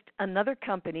to list another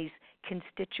company's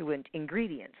constituent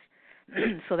ingredients.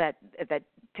 So that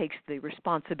takes the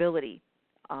responsibility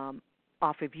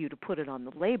off of you to put it on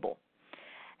the label.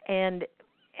 And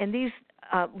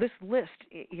this list,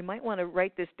 you might want to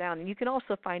write this down, and you can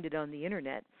also find it on the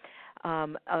internet,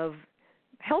 of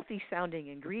healthy-sounding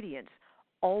ingredients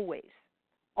always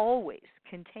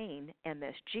contain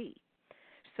MSG.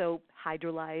 So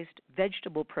hydrolyzed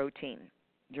vegetable protein,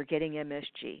 you're getting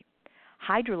MSG.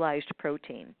 Hydrolyzed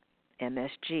protein,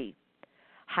 MSG.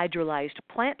 Hydrolyzed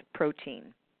plant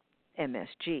protein,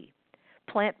 MSG.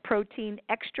 Plant protein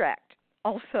extract,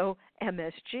 also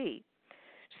MSG.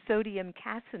 Sodium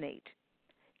caseinate,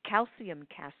 calcium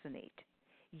caseinate.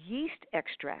 Yeast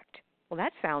extract. Well,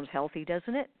 that sounds healthy,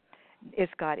 doesn't it?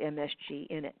 It's got MSG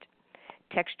in it.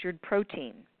 Textured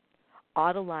protein,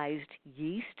 autolyzed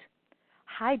yeast,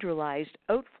 hydrolyzed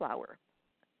oat flour.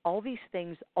 All these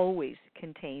things always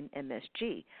contain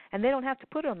MSG, and they don't have to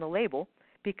put it on the label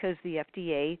because the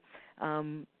FDA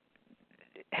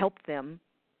helped them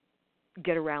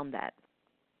get around that.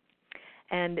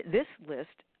 And this list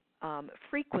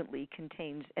frequently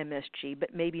contains MSG,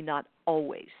 but maybe not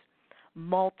always.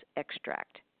 Malt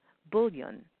extract,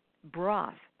 bouillon,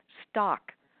 broth,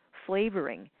 stock,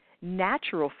 flavoring,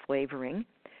 natural flavoring,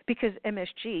 because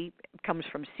MSG comes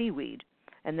from seaweed,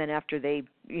 and then after they,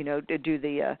 do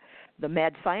the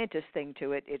mad scientist thing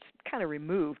to it, it's kind of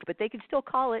removed, but they can still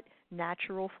call it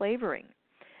natural flavoring.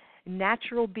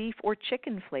 Natural beef or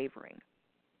chicken flavoring,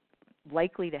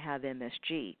 likely to have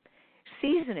MSG.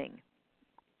 Seasoning.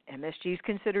 MSG is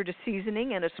considered a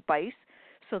seasoning and a spice,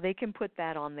 so they can put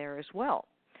that on there as well.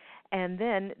 And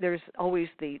then there's always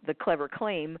the clever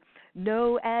claim,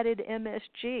 no added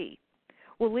MSG.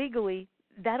 Well, legally,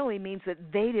 that only means that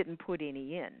they didn't put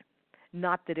any in,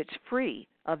 not that it's free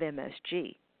of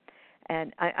MSG.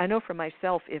 And I know for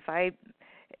myself, if I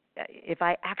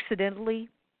accidentally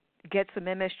get some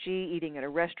MSG eating at a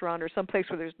restaurant or someplace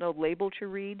where there's no label to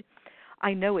read,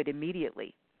 I know it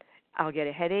immediately. I'll get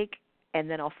a headache, and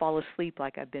then I'll fall asleep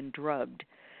like I've been drugged.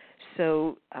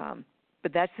 So,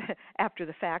 but that's after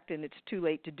the fact, and it's too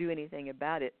late to do anything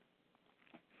about it.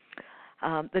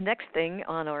 The next thing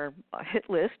on our hit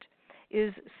list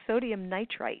is sodium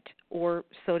nitrite or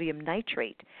sodium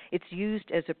nitrate. It's used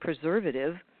as a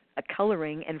preservative, a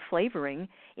coloring, and flavoring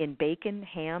in bacon,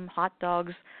 ham, hot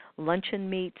dogs, luncheon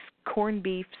meats, corned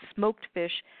beef, smoked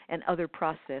fish, and other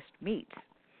processed meats.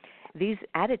 These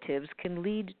additives can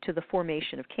lead to the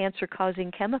formation of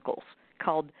cancer-causing chemicals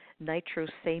called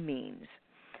nitrosamines.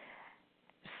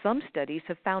 Some studies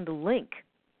have found a link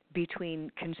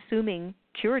between consuming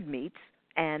cured meats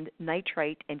and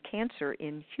nitrite and cancer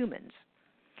in humans.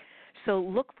 So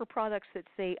look for products that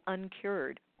say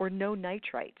uncured or no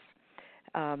nitrites.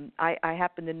 I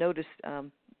happened to notice a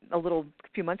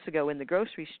few months ago in the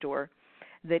grocery store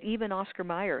that even Oscar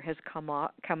Mayer has come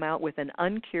out with an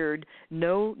uncured,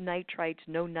 no nitrites,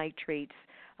 no nitrates,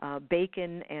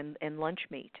 bacon and lunch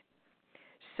meat.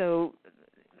 So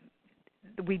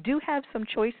we do have some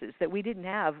choices that we didn't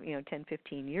have, 10,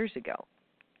 15 years ago.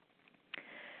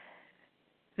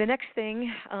 The next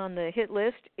thing on the hit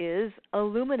list is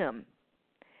aluminum.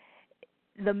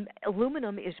 The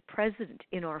aluminum is present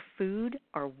in our food,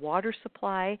 our water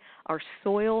supply, our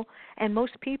soil, and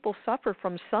most people suffer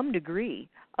from some degree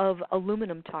of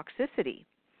aluminum toxicity.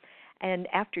 And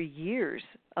after years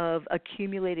of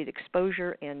accumulated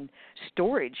exposure and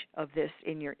storage of this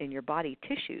in your body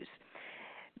tissues,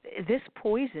 this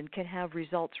poison can have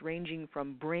results ranging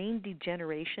from brain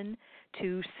degeneration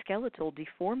to skeletal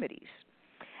deformities.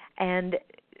 And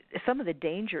some of the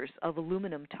dangers of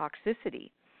aluminum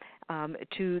toxicity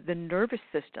to the nervous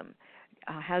system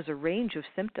has a range of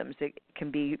symptoms. It can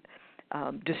be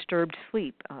disturbed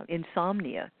sleep,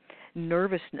 insomnia,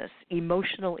 nervousness,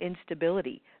 emotional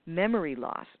instability, memory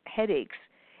loss, headaches,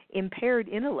 impaired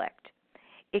intellect.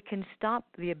 It can stop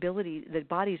the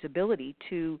body's ability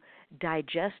to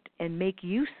digest and make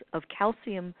use of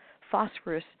calcium,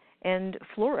 phosphorus, and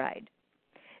fluoride.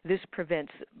 This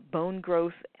prevents bone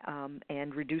growth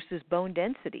and reduces bone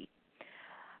density.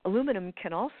 Aluminum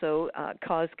can also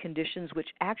cause conditions which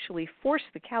actually force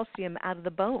the calcium out of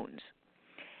the bones.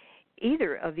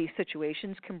 Either of these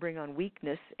situations can bring on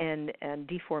weakness and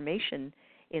deformation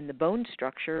in the bone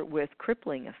structure with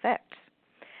crippling effects.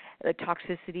 The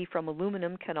toxicity from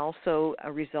aluminum can also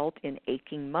result in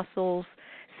aching muscles,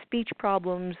 speech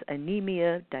problems,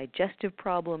 anemia, digestive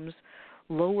problems,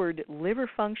 lowered liver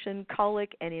function,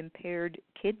 colic, and impaired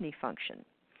kidney function.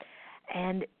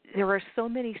 And there are so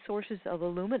many sources of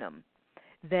aluminum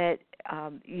that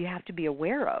you have to be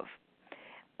aware of.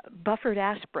 Buffered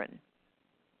aspirin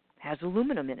has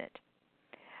aluminum in it.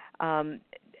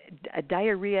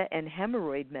 Diarrhea and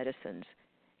hemorrhoid medicines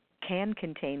can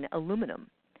contain aluminum.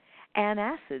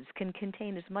 Antacids can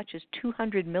contain as much as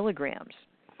 200 milligrams.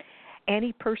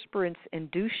 Antiperspirants and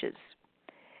douches.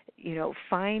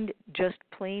 Find just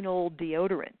plain old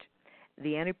deodorant.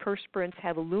 The antiperspirants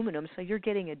have aluminum, so you're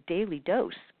getting a daily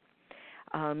dose.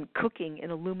 Cooking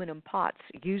in aluminum pots,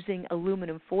 using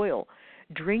aluminum foil,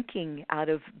 drinking out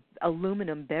of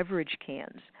aluminum beverage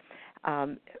cans.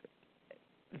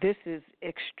 This is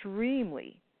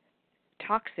extremely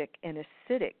toxic and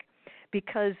acidic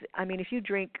because, if you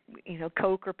drink,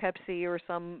 Coke or Pepsi or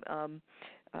some,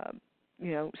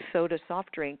 soda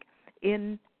soft drink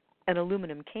in an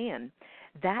aluminum can,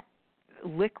 that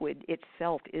liquid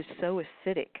itself is so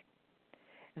acidic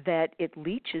that it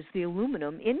leaches the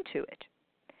aluminum into it,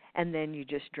 and then you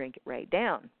just drink it right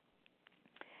down.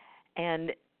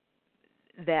 And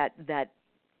that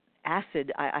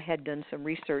acid, I had done some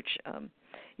research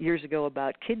years ago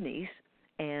about kidneys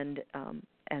and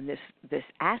this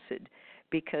acid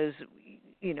because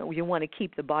you want to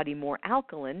keep the body more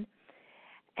alkaline.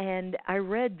 And I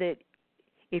read that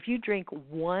if you drink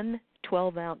one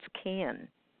 12-ounce can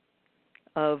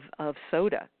of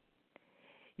soda,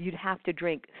 you'd have to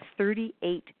drink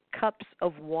 38 cups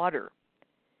of water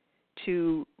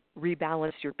to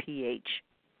rebalance your pH.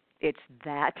 It's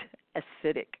that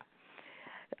acidic.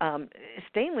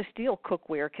 Stainless steel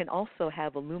cookware can also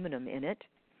have aluminum in it.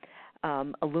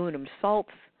 Aluminum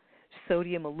salts,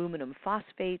 sodium aluminum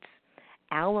phosphates.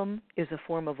 Alum is a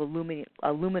form of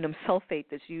aluminum sulfate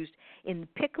that's used in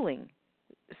pickling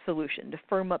solution to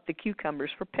firm up the cucumbers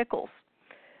for pickles.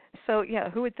 So,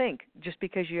 who would think just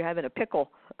because you're having a pickle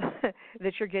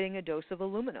that you're getting a dose of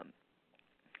aluminum?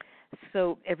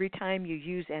 So every time you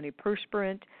use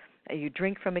antiperspirant, you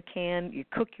drink from a can, you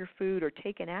cook your food, or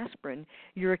take an aspirin,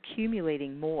 you're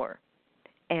accumulating more.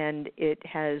 And it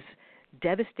has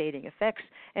devastating effects.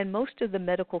 And most of the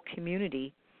medical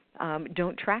community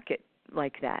don't track it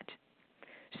like that.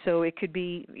 So it could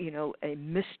be, a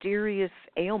mysterious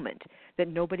ailment that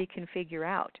nobody can figure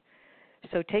out.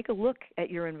 So take a look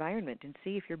at your environment and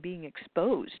see if you're being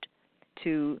exposed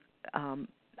to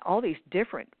all these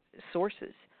different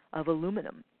sources of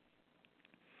aluminum.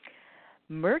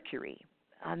 Mercury,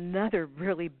 another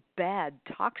really bad,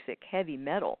 toxic, heavy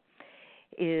metal,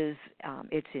 is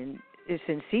it's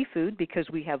in seafood because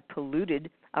we have polluted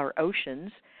our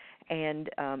oceans, and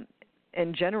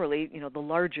generally, the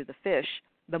larger the fish,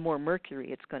 the more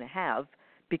mercury it's going to have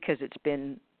because it's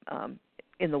been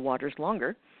in the waters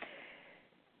longer.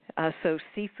 So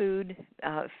seafood,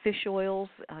 fish oils,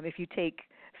 if you take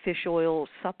fish oil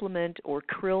supplement or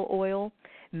krill oil,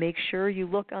 make sure you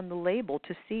look on the label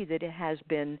to see that it has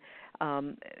been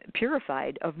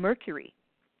purified of mercury.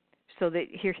 So that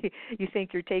you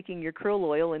think you're taking your krill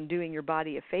oil and doing your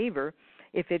body a favor.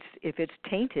 If it's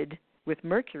tainted with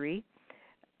mercury,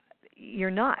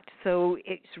 you're not. So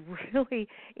it's really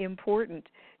important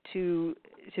to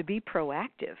be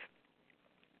proactive.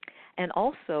 And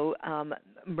also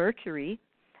mercury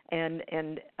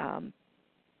and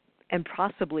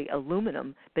possibly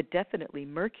aluminum, but definitely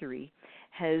mercury,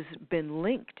 has been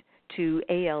linked to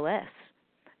ALS,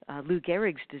 Lou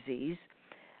Gehrig's disease,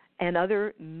 and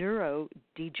other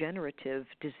neurodegenerative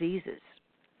diseases.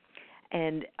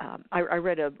 And I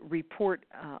read a report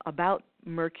about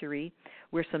mercury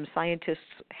where some scientists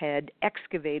had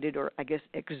excavated, or I guess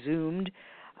exhumed,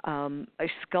 a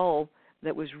skull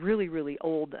that was really, really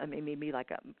old. I mean, maybe like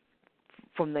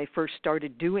from they first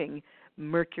started doing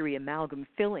mercury amalgam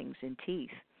fillings in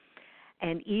teeth.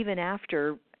 And even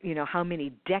after, how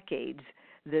many decades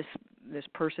this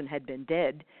person had been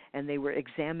dead, and they were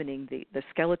examining the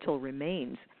skeletal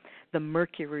remains, the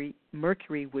mercury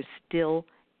was still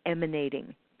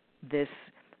emanating this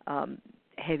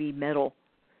heavy metal.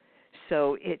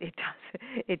 So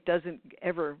it doesn't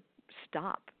ever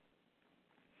stop.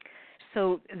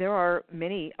 So there are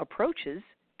many approaches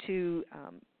to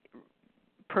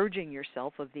purging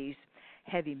yourself of these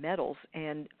heavy metals,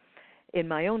 and in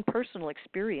my own personal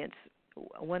experience,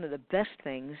 one of the best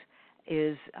things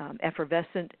is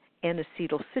effervescent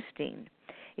N-acetylcysteine.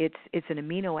 It's an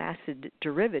amino acid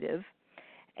derivative,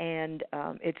 and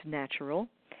it's natural.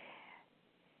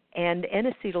 And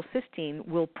N-acetylcysteine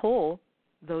will pull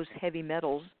those heavy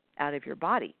metals out of your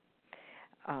body.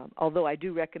 Although I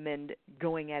do recommend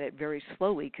going at it very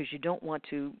slowly, because you don't want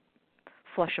to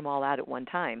flush them all out at one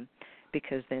time,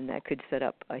 because then that could set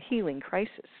up a healing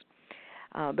crisis.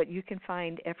 But you can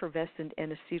find effervescent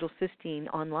N-acetylcysteine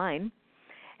online,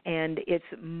 and it's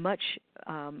much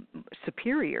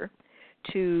superior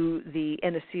to the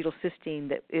N-acetylcysteine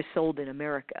that is sold in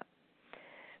America.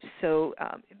 So,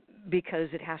 because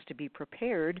it has to be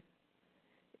prepared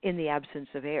in the absence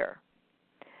of air.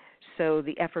 So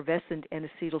the effervescent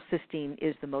N-acetylcysteine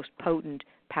is the most potent,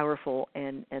 powerful,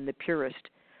 and the purest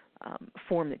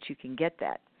form that you can get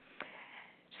that.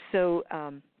 So,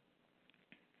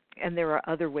 and there are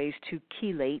other ways to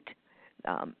chelate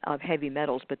of heavy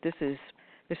metals, but this is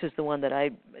the one that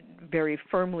I very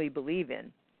firmly believe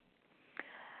in.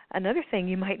 Another thing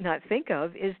you might not think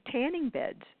of is tanning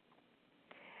beds.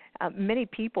 Many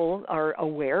people are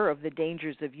aware of the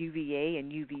dangers of UVA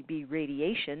and UVB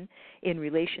radiation in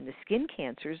relation to skin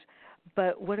cancers,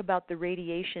 but what about the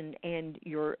radiation and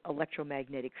your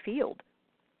electromagnetic field?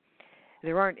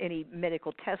 There aren't any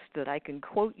medical tests that I can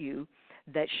quote you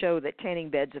that show that tanning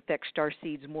beds affect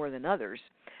starseeds more than others,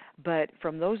 but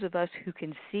from those of us who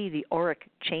can see the auric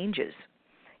changes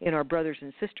in our brothers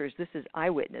and sisters, this is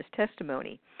eyewitness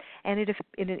testimony, and it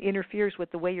interferes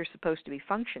with the way you're supposed to be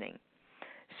functioning.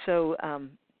 So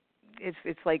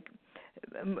it's like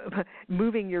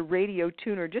moving your radio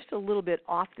tuner just a little bit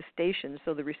off the station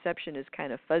so the reception is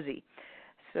kind of fuzzy.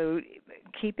 So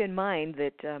keep in mind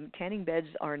that tanning beds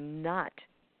are not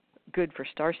good for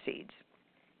starseeds.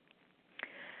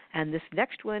 And this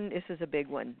next one, this is a big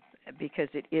one because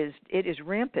it is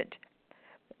rampant.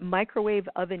 Microwave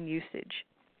oven usage.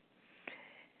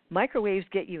 Microwaves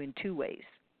get you in two ways.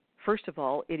 First of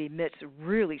all, it emits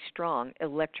really strong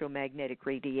electromagnetic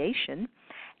radiation,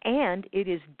 and it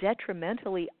is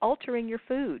detrimentally altering your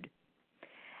food.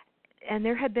 And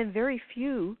there have been very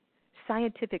few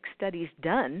scientific studies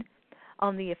done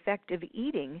on the effect of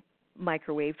eating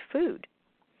microwaved food.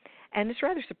 And it's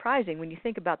rather surprising when you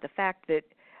think about the fact that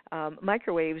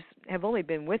microwaves have only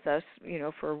been with us,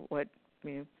 for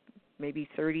maybe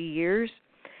 30 years.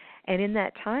 And in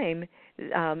that time,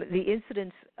 the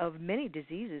incidence of many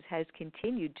diseases has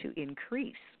continued to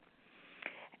increase.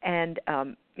 And,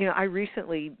 I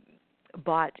recently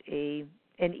bought an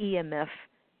EMF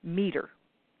meter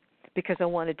because I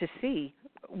wanted to see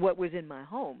what was in my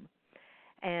home.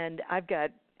 And I've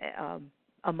got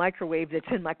a microwave that's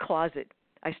in my closet.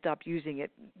 I stopped using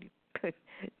it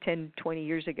 10, 20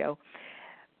 years ago.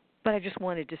 But I just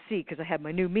wanted to see because I had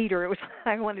my new meter.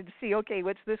 I wanted to see, okay,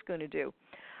 what's this going to do?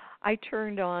 I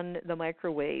turned on the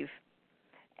microwave,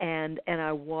 and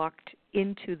I walked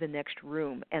into the next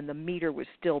room, and the meter was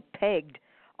still pegged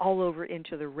all over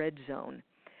into the red zone.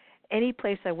 Any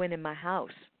place I went in my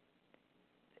house,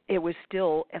 it was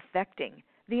still affecting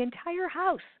the entire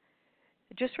house,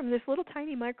 just from this little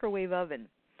tiny microwave oven.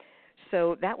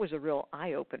 So that was a real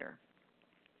eye-opener.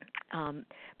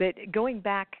 But going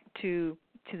back to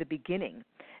the beginning,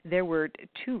 there were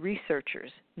two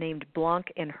researchers named Blanc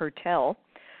and Hertel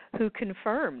who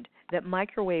confirmed that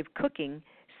microwave cooking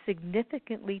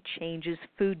significantly changes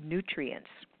food nutrients.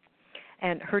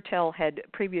 And Hertel had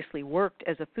previously worked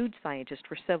as a food scientist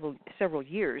for several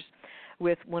years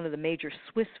with one of the major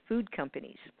Swiss food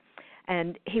companies.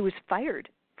 And he was fired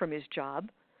from his job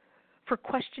for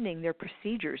questioning their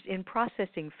procedures in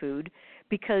processing food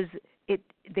because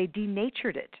they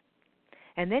denatured it.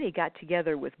 And then he got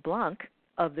together with Blanc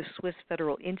of the Swiss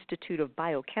Federal Institute of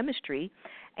Biochemistry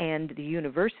and the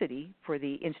University for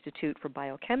the Institute for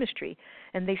Biochemistry,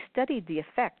 and they studied the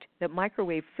effect that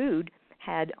microwave food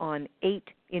had on 8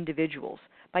 individuals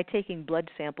by taking blood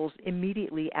samples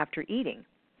immediately after eating.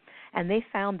 And they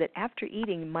found that after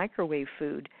eating microwave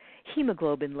food,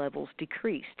 hemoglobin levels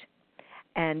decreased.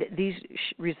 And these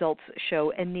results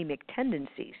show anemic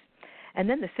tendencies. And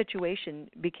then the situation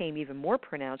became even more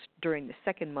pronounced during the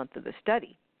second month of the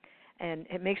study. And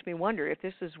it makes me wonder if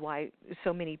this is why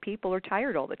so many people are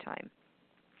tired all the time.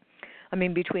 I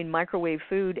mean, between microwave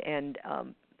food and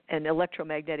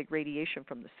electromagnetic radiation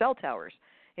from the cell towers,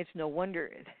 it's no wonder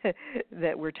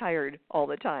that we're tired all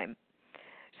the time.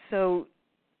 So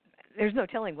there's no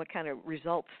telling what kind of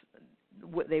results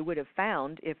they would have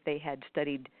found if they had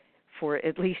studied for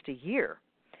at least a year.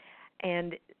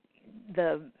 And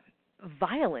the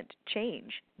violent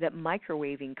change that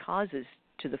microwaving causes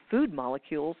to the food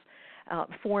molecules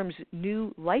forms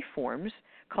new life forms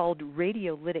called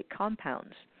radiolytic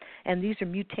compounds. And these are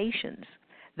mutations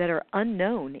that are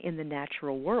unknown in the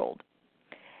natural world.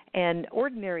 And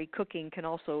ordinary cooking can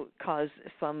also cause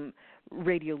some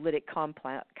radiolytic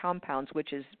compounds,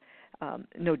 which is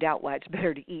no doubt why it's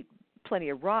better to eat plenty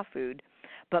of raw food.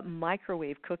 But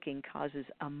microwave cooking causes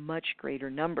a much greater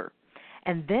number.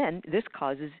 And then this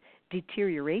causes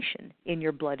deterioration in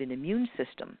your blood and immune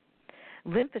system.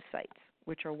 Lymphocytes,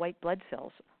 which are white blood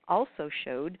cells, also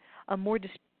showed a more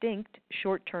distinct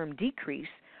short-term decrease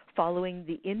following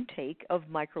the intake of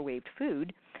microwaved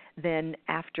food than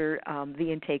after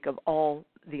the intake of all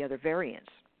the other variants.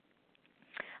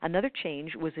 Another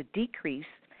change was a decrease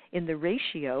in the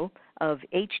ratio of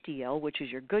HDL, which is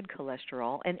your good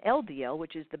cholesterol, and LDL,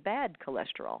 which is the bad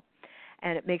cholesterol.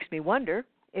 And it makes me wonder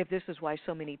if this is why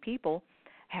so many people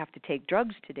have to take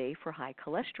drugs today for high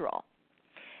cholesterol.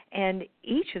 And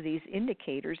each of these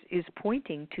indicators is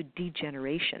pointing to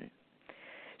degeneration.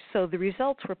 So the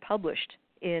results were published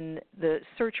in the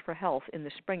Search for Health in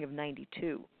the spring of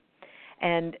 '92.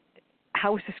 And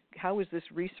how was this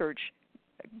research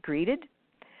greeted?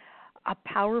 A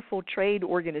powerful trade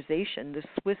organization, the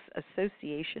Swiss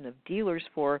Association of Dealers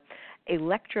for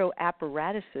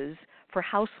Electro-Apparatuses for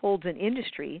Households and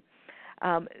Industry,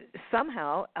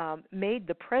 somehow made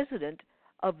the president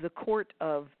of the Court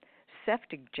of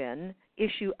Septigen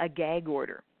issue a gag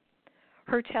order.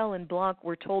 Hertel and Blanc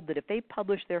were told that if they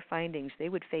published their findings, they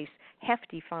would face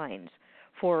hefty fines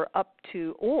for up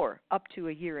to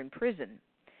a year in prison.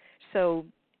 So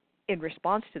in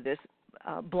response to this,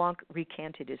 Blanc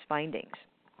recanted his findings.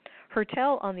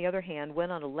 Hertel, on the other hand,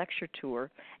 went on a lecture tour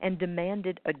and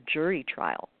demanded a jury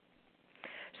trial.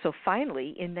 So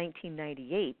finally, in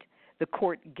 1998, the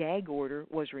court gag order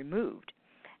was removed,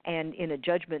 and in a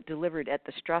judgment delivered at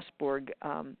the Strasbourg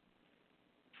on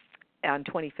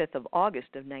 25th of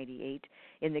August of '98,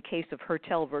 in the case of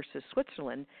Hertel versus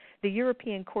Switzerland, the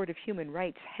European Court of Human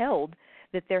Rights held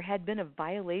that there had been a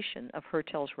violation of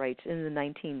Hertel's rights in the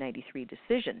 1993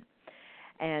 decision.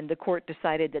 And the court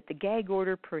decided that the gag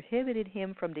order prohibited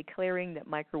him from declaring that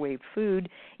microwave food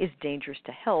is dangerous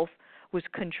to health was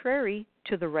contrary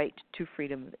to the right to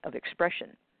freedom of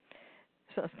expression.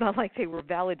 So it's not like they were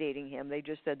validating him. They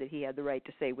just said that he had the right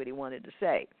to say what he wanted to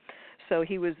say. So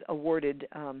he was awarded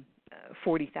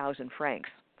 40,000 francs,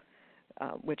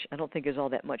 which I don't think is all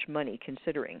that much money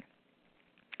considering.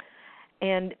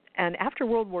 And after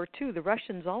World War II, the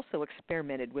Russians also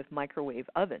experimented with microwave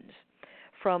ovens.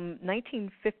 From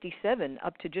 1957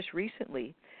 up to just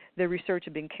recently, the research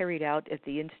had been carried out at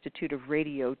the Institute of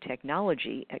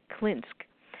Radiotechnology at Klinsk.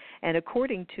 And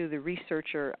according to the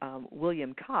researcher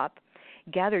William Kopp,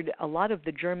 gathered a lot of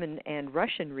the German and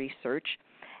Russian research,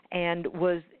 and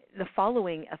the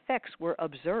following effects were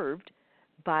observed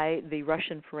by the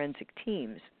Russian forensic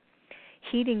teams.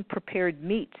 Heating prepared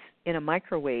meats in a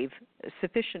microwave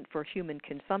sufficient for human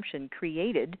consumption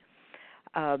created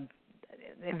a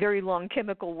very long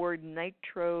chemical word,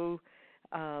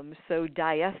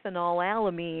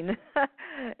 nitrosodiethanolamine.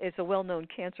 It's a well-known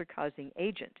cancer-causing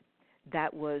agent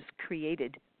that was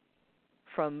created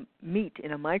from meat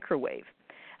in a microwave.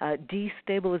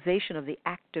 Destabilization of the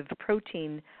active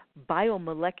protein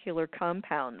biomolecular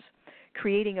compounds,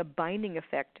 creating a binding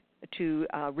effect to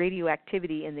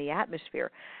radioactivity in the atmosphere.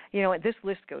 You know, this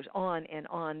list goes on and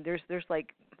on. There's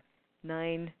like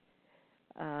 10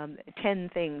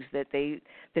 things that they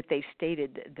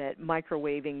stated that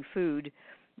microwaving food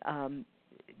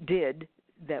did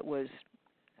that was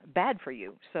bad for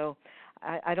you. So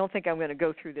I don't think I'm going to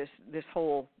go through this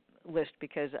whole list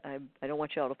because I don't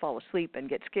want you all to fall asleep and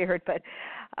get scared. But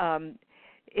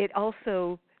it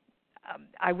also,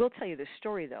 I will tell you this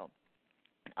story though.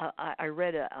 I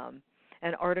read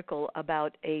an article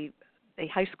about a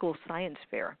high school science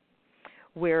fair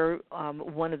where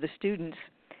one of the students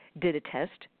did a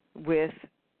test with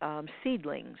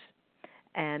seedlings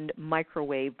and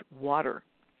microwaved water.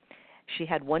 She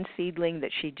had one seedling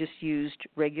that she just used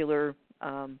regular,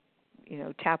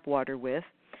 tap water with,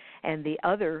 and the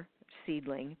other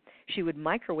seedling, she would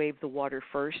microwave the water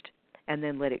first and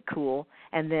then let it cool,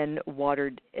 and then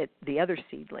watered the other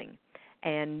seedling.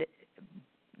 And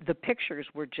the pictures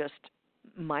were just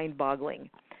mind-boggling.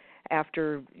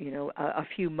 After, a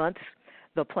few months,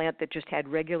 the plant that just had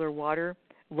regular water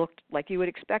looked like you would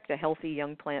expect a healthy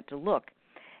young plant to look.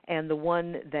 And the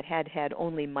one that had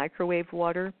only microwave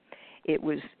water, it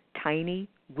was tiny,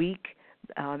 weak,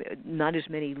 not as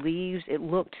many leaves. It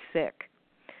looked sick.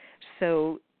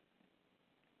 So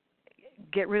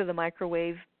get rid of the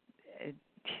microwave,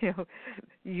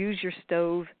 use your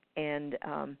stove, and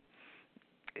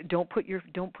don't put your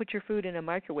food in a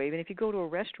microwave. And if you go to a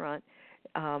restaurant,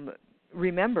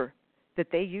 remember that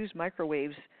they use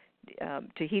microwaves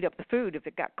to heat up the food if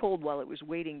it got cold while it was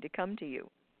waiting to come to you.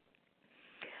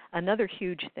 Another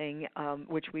huge thing,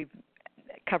 which we've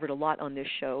covered a lot on this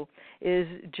show, is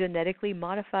genetically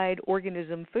modified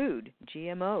organism food,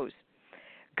 GMOs.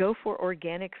 Go for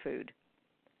organic food.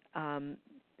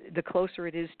 The closer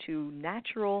it is to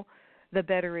natural, the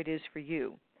better it is for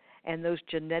you. And those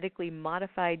genetically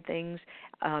modified things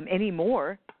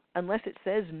anymore, unless it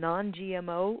says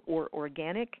non-GMO or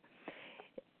organic,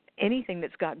 anything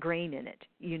that's got grain in it,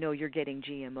 you're getting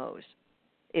GMOs.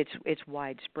 It's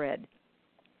widespread.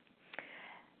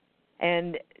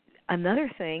 And another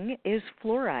thing is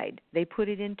fluoride. They put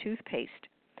it in toothpaste.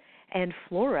 And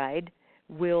fluoride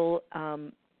will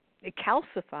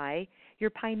calcify your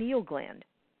pineal gland.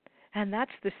 And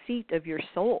that's the seat of your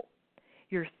soul.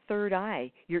 Your third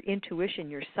eye, your intuition,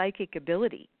 your psychic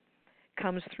ability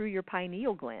comes through your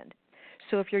pineal gland.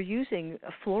 So if you're using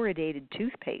a fluoridated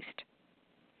toothpaste,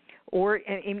 or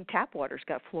in tap water's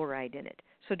got fluoride in it,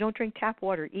 so don't drink tap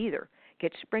water either.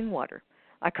 Get spring water.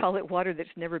 I call it water that's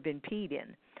never been peed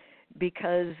in,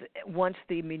 because once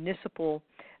the municipal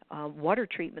water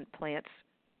treatment plants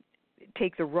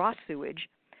take the raw sewage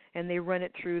and they run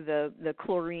it through the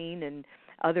chlorine and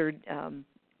other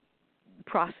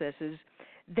processes,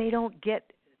 they don't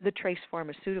get the trace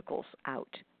pharmaceuticals out.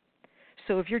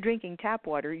 So if you're drinking tap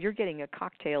water, you're getting a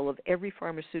cocktail of every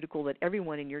pharmaceutical that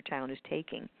everyone in your town is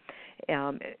taking.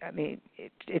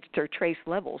 It's their trace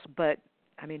levels, but,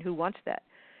 who wants that?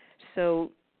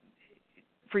 So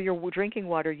for your drinking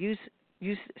water, use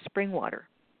spring water.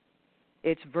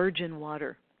 It's virgin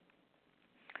water.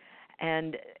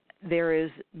 And there is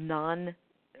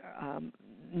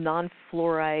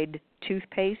non-fluoride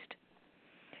toothpaste.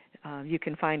 You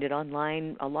can find it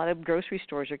online. A lot of grocery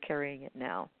stores are carrying it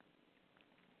now.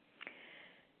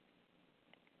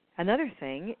 Another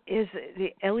thing is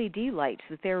the LED lights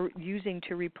that they're using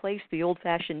to replace the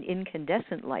old-fashioned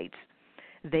incandescent lights.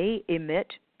 They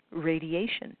emit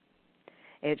radiation.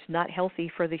 It's not healthy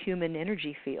for the human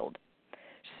energy field.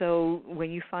 So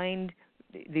when you find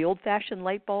the old-fashioned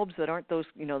light bulbs that aren't those,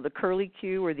 the curly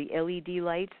Q or the LED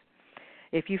lights,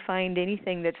 if you find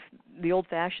anything that's the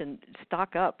old-fashioned,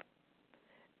 stock up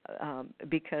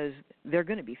because they're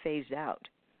going to be phased out.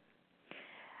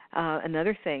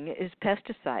 Another thing is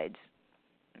pesticides.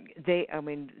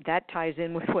 That ties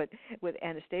in with what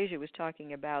Anastasia was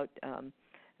talking about,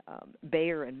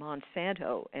 Bayer and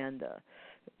Monsanto, and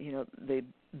the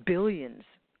billions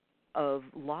of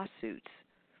lawsuits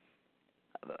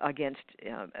against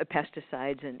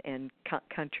pesticides and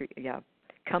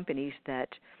companies that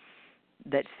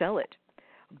sell it.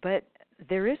 But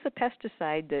there is a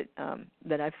pesticide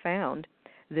that I've found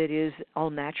that is all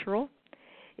natural.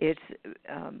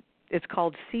 It's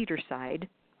called cedarcide,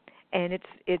 and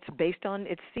it's based on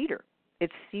cedar.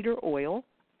 It's cedar oil,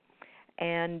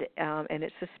 and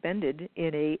it's suspended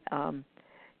in a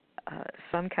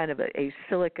some kind of a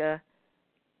silica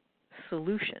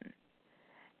solution,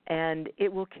 and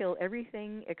it will kill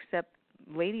everything except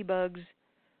ladybugs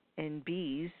and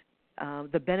bees,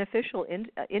 the beneficial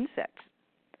insects.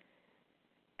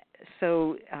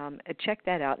 So check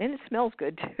that out, and it smells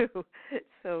good too.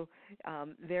 So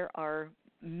there are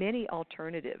many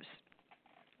alternatives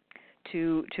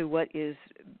to what is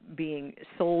being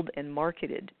sold and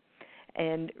marketed.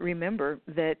 And remember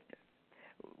that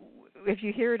if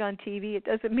you hear it on TV, it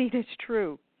doesn't mean it's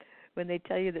true. When they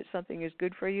tell you that something is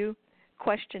good for you,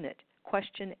 question it.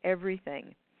 Question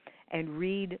everything, and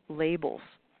read labels.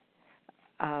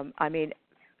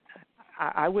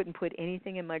 I wouldn't put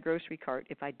anything in my grocery cart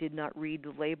if I did not read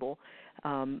the label.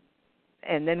 And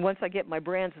then once I get my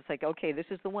brands, it's like, okay, this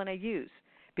is the one I use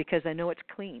because I know it's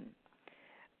clean.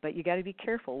 But you got to be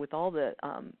careful with all the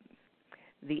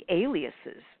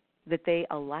aliases that they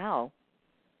allow.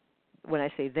 When I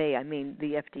say they, I mean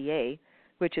the FDA,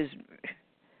 which is,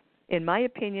 in my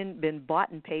opinion, been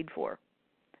bought and paid for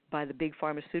by the big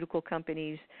pharmaceutical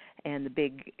companies and the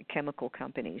big chemical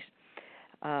companies.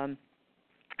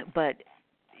 But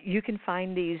you can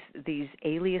find these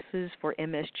aliases for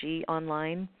MSG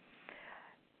online.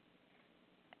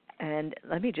 And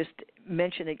let me just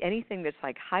mention anything that's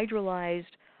like hydrolyzed,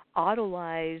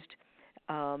 autolyzed,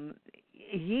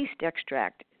 yeast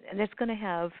extract, and that's going to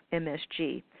have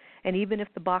MSG. And even if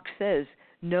the box says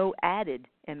no added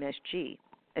MSG,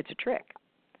 it's a trick.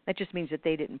 That just means that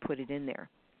they didn't put it in there.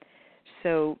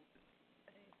 So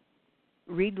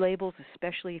read labels,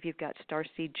 especially if you've got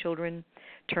Starseed children.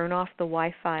 Turn off the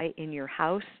Wi-Fi in your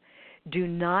house. Do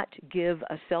not give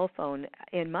a cell phone.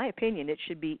 In my opinion, it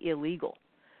should be illegal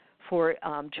for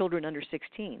children under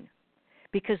 16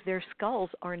 because their skulls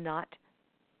are not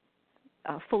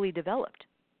fully developed.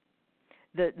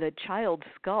 The child's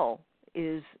skull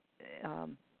is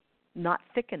not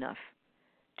thick enough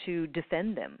to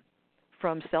defend them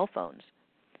from cell phones.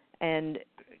 And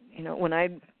when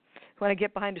I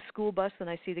get behind a school bus and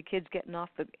I see the kids getting off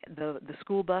the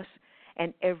school bus,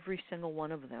 and every single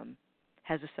one of them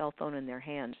has a cell phone in their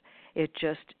hands,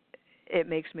 it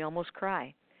makes me almost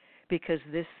cry, because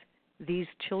these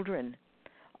children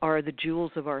are the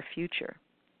jewels of our future,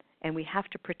 and we have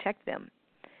to protect them.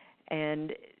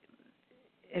 And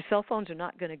cell phones are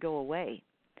not going to go away,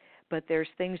 but there's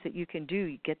things that you can do.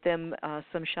 You get them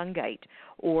some shungite,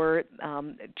 or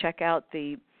check out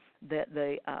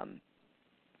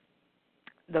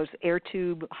those air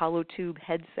tube, hollow tube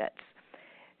headsets.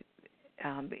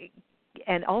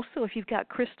 And also, if you've got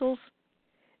crystals,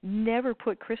 never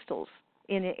put crystals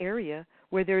in an area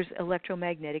where there's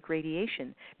electromagnetic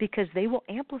radiation, because they will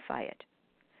amplify it.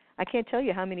 I can't tell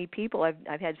you how many people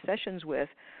I've had sessions with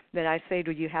that I say,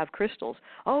 do you have crystals?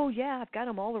 Oh, yeah, I've got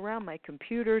them all around my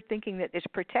computer, thinking that it's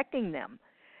protecting them,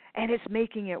 and it's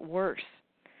making it worse.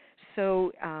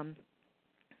 So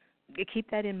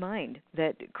keep that in mind,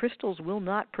 that crystals will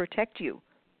not protect you.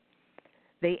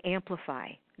 They amplify,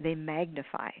 they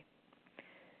magnify.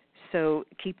 So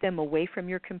keep them away from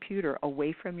your computer,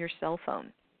 away from your cell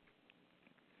phone.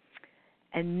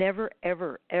 And never,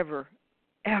 ever, ever,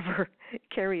 ever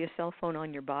carry a cell phone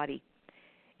on your body.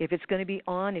 If it's going to be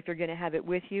on, if you're going to have it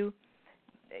with you,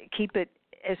 keep it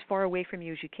as far away from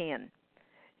you as you can.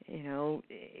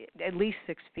 At least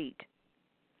 6 feet,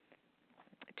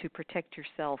 to protect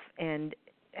yourself, and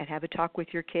have a talk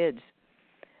with your kids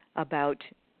about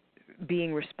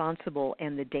being responsible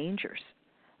and the dangers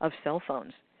of cell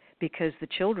phones, because the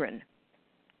children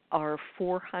are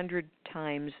 400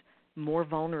 times more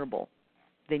vulnerable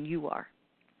than you are.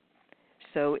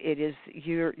 So it is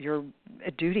your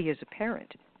duty as a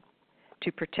parent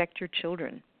to protect your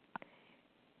children,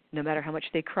 no matter how much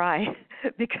they cry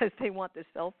because they want the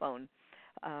cell phone.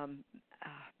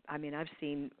 I've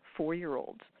seen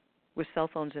 4-year-olds with cell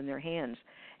phones in their hands,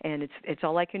 and it's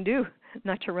all I can do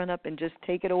not to run up and just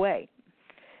take it away.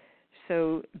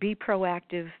 So be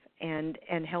proactive and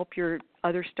help your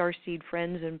other Starseed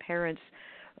friends and parents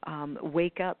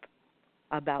wake up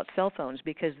about cell phones,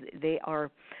 because they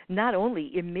are not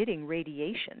only emitting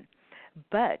radiation,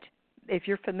 but if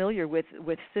you're familiar with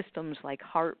systems like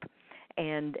HARP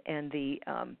and the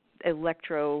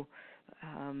electro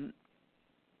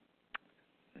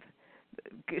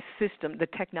system, the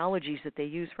technologies that they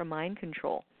use for mind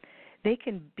control, they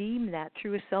can beam that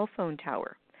through a cell phone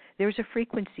tower. There's a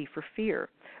frequency for fear,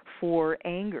 for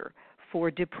anger, for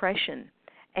depression,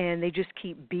 and they just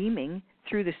keep beaming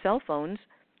through the cell phones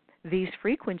these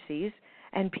frequencies,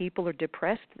 and people are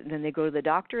depressed, and then they go to the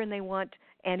doctor and they want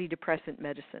antidepressant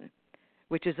medicine,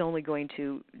 which is only going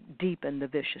to deepen the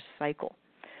vicious cycle.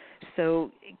 So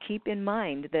keep in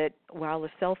mind that while a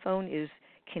cell phone is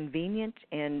convenient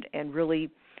and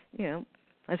really,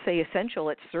 let's say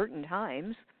essential at certain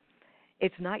times,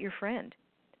 it's not your friend.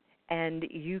 And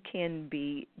you can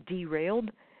be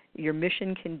derailed, your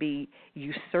mission can be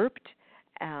usurped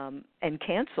and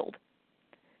canceled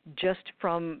just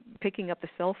from picking up the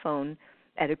cell phone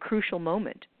at a crucial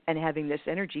moment and having this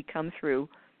energy come through,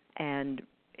 and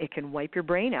it can wipe your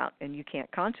brain out and you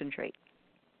can't concentrate.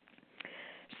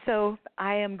 So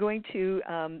I am going to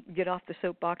get off the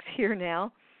soapbox here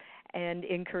now and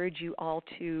encourage you all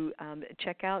to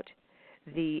check out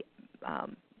the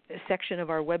section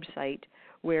of our website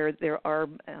where there are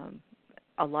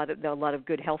a lot of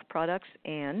good health products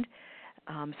and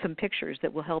some pictures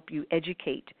that will help you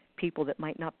educate people that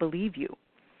might not believe you.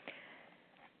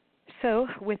 So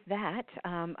with that,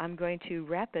 I'm going to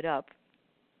wrap it up.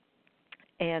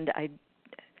 And I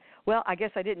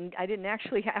guess I didn't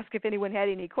actually ask if anyone had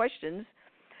any questions.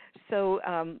 So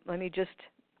let me just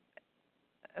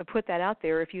put that out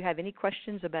there. If you have any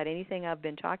questions about anything I've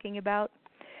been talking about,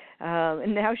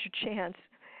 now's your chance.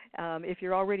 If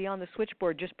you're already on the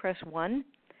switchboard, just press 1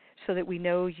 so that we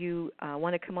know you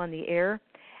want to come on the air.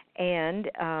 And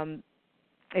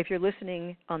if you're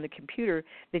listening on the computer,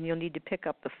 then you'll need to pick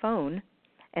up the phone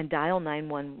and dial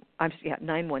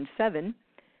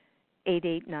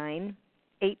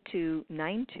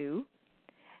 917-889-8292.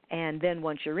 And then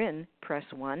once you're in, press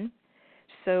 1.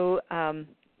 So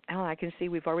I can see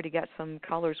we've already got some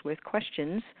callers with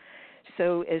questions.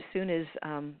 So as soon as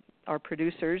our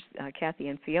producers, Kathy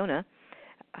and Fiona,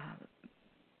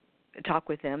 talk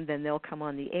with them, then they'll come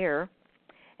on the air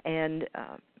and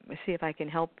see if I can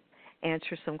help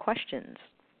answer some questions.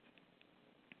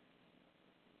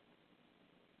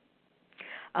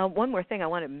 One more thing I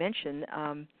want to mention,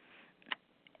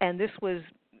 and this was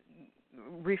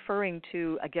referring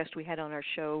to a guest we had on our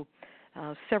show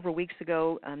several weeks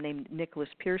ago named Nicholas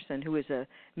Pearson, who is a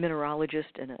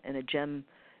mineralogist and a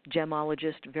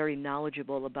gemologist, very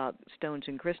knowledgeable about stones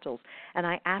and crystals. And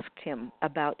I asked him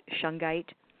about shungite,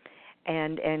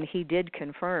 and he did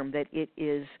confirm that it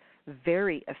is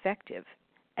very effective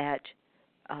at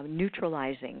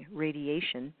neutralizing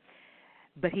radiation.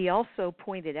 But he also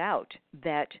pointed out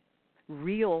that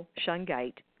real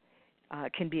shungite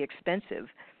can be expensive.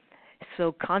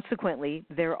 So consequently,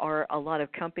 there are a lot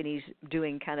of companies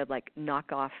doing kind of like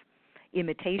knockoff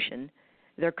imitation.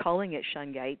 They're calling it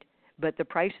shungite, but the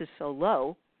price is so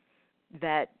low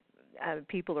that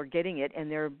people are getting it, and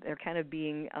they're kind of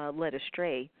being led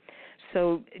astray.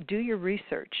 So do your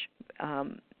research.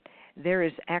 There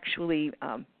is actually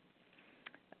a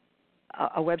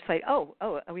website. Oh,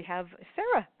 we have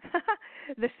Sarah,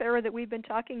 the Sarah that we've been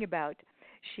talking about.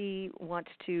 She wants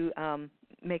to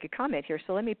make a comment here,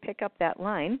 so let me pick up that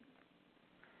line.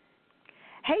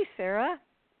 Hey, Sarah.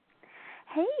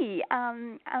 Hey,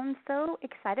 I'm so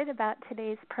excited about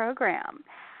today's program.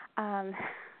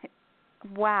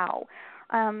 Wow.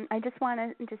 I just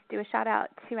want to just do a shout out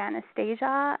to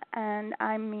Anastasia, and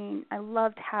I mean, I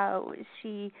loved how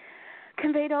she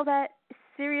conveyed all that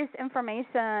serious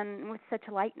information with such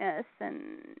lightness, and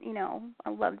you know, I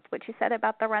loved what you said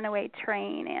about the runaway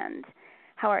train and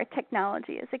how our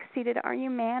technology has exceeded our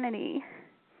humanity.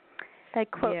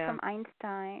 That quote from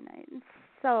Einstein. I'm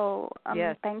so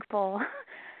thankful.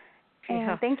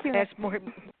 And thank you. That's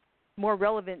more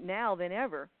relevant now than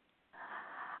ever.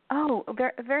 Oh,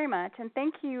 very, very much. And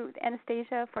thank you,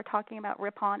 Anastasia, for talking about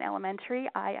Ripon Elementary.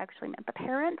 I actually met the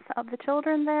parents of the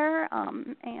children there,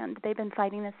 and they've been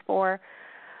fighting this for,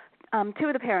 two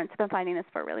of the parents have been fighting this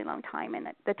for a really long time,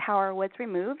 and the tower was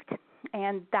removed.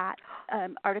 And that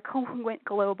article went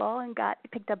global and got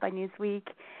picked up by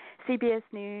Newsweek, CBS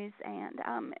News, and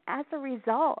as a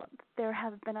result, there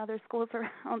have been other schools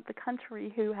around the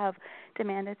country who have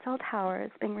demanded cell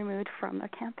towers being removed from their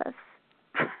campus.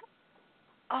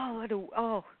 I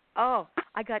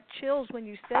got chills when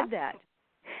you said that.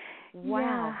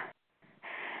 Wow.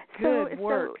 Yeah. Good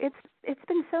work. So it's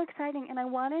been so exciting, and I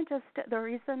wanted the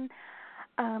reason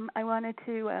I wanted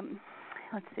to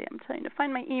let's see, I'm trying to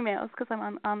find my emails because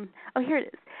I'm on here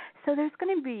it is. So there's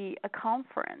going to be a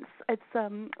conference. It's a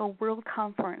world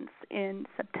conference in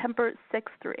September 6th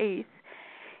through 8th.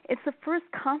 It's the first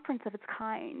conference of its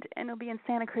kind, and it'll be in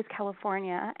Santa Cruz,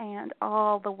 California, and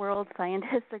all the world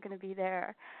scientists are going to be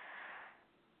there.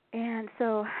 And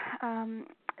so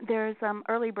there's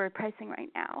early bird pricing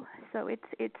right now, so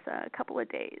it's a couple of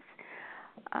days.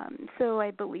 So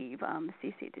I believe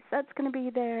CC Doucette's going to be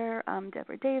there,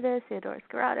 Deborah Davis, Theodore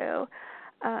Scarrato,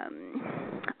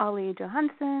 Ollie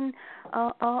Johansson,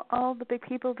 all the big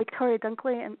people, Victoria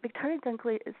Dunkley. And Victoria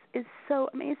Dunkley is so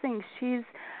amazing. She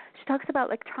talks about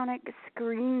electronic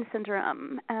screen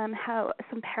syndrome and how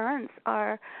some parents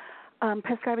are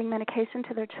prescribing medication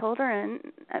to their children,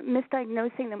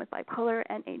 misdiagnosing them with bipolar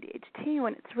and ADHD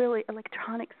when it's really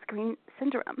electronic screen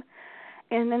syndrome.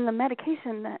 And then the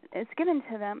medication that is given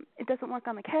to them, it doesn't work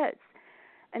on the kids.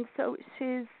 And so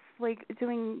she's like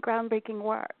doing groundbreaking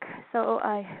work. So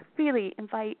I really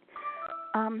invite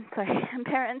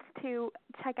parents to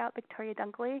check out Victoria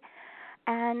Dunkley.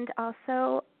 And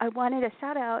also I wanted a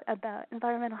shout out about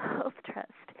Environmental Health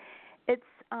Trust. It's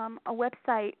a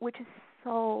website which is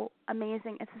so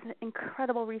amazing. It's an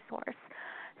incredible resource.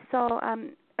 So I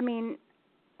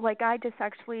just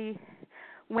actually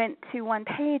went to one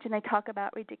page and they talk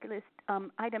about ridiculous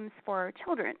items for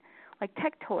children, like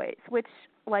tech toys, which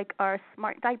like are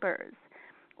smart diapers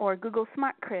or Google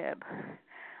Smart Crib.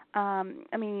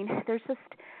 There's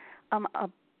just an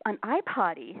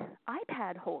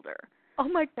iPad holder. Oh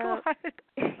my God!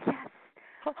 Yes.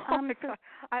 Oh my God!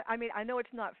 I know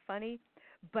it's not funny,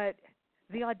 but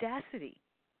the audacity.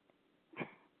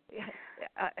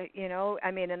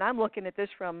 And I'm looking at this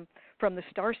from the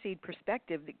Starseed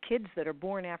perspective. The kids that are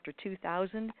born after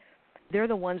 2000, they're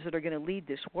the ones that are going to lead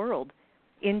this world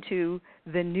into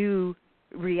the new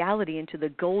reality, into the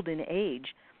golden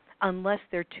age, unless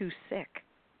they're too sick.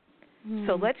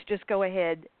 So let's just go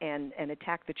ahead and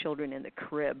attack the children in the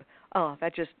crib. Oh,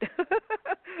 that just...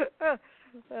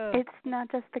 It's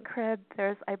not just the crib.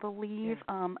 There's, I believe,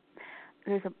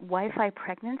 there's a Wi-Fi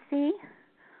pregnancy.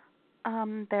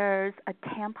 There's a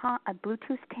tampon, a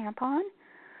Bluetooth tampon.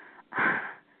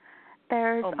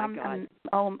 There's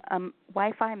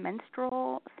Wi-Fi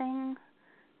menstrual thing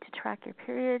to track your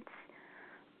periods.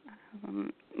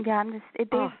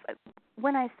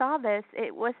 when I saw this,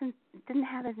 it didn't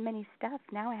have as many steps.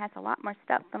 Now it has a lot more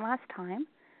steps than last time.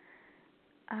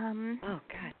 Oh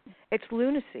God, it's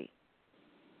lunacy.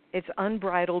 It's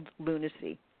unbridled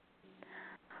lunacy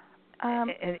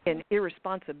and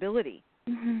irresponsibility.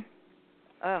 Mm-hmm.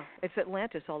 Oh, it's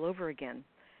Atlantis all over again.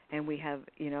 And we have,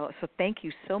 so thank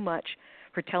you so much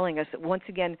for telling us. Once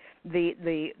again, the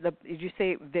did you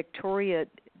say Victoria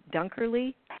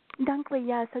Dunkerley? Dunkley,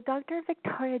 yeah. So Dr.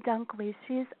 Victoria Dunkley,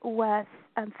 she's with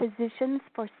Physicians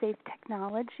for Safe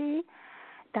Technology.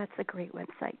 That's a great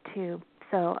website too.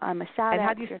 So a shout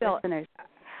out to your listeners.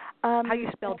 How do you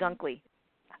spell Dunkley?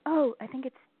 Oh, I think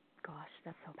it's, gosh,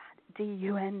 that's so bad.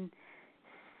 Dunkley.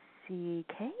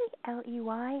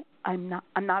 I'm not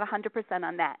 100%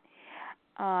 on that.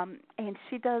 And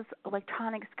she does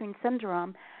electronic screen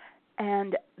syndrome,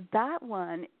 and that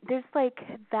one, there's like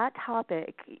that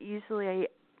topic. Usually,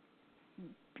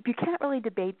 you can't really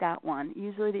debate that one.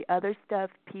 Usually, the other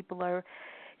stuff, people are,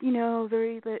 a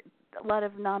lot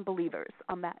of non-believers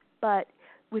on that. But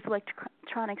with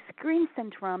electronic screen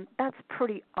syndrome, that's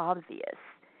pretty obvious.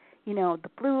 The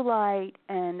blue light,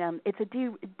 and it's a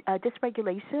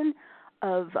dysregulation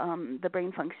of the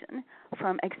brain function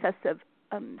from excessive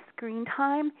screen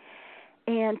time.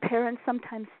 And parents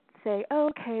sometimes say, oh,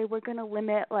 okay, we're going to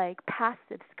limit like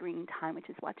passive screen time, which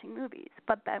is watching movies.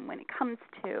 But then when it comes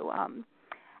to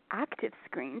active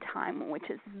screen time, which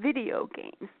is video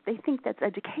games, they think that's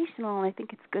educational, and I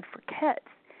think it's good for kids.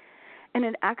 And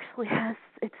it actually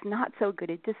it's not so good.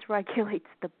 It dysregulates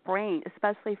the brain,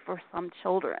 especially for some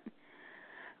children,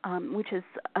 which is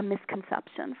a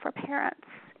misconception for parents.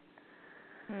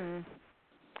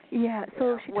 Yeah,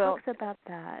 so she talks about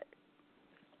that.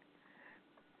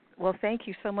 Well, thank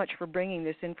you so much for bringing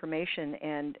this information.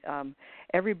 And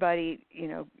everybody,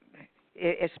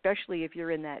 especially if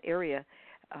you're in that area,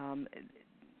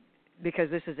 because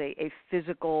this is a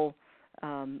physical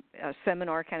a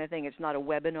seminar kind of thing. It's not a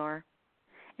webinar.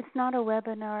 It's not a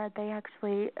webinar.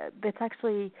 It's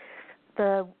actually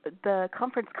the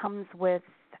conference comes with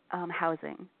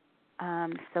housing.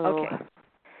 Okay.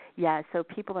 Yeah, so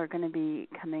people are going to be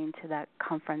coming to that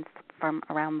conference from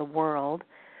around the world.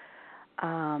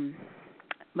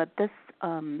 But this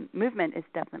movement is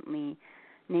definitely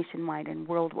nationwide and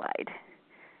worldwide.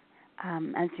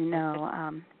 As you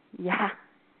know, yeah.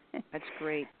 That's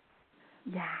great.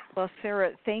 Yeah. Well,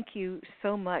 Sarah, thank you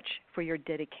so much for your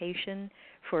dedication,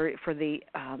 for the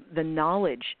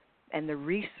knowledge and the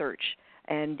research.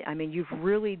 And, I mean, you've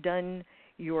really done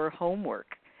your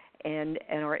homework and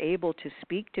are able to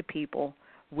speak to people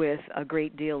with a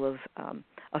great deal of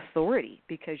authority,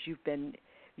 because you've been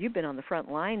on the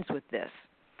front lines with this.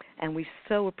 And we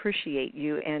so appreciate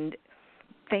you. And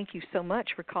thank you so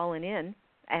much for calling in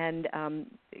and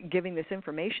giving this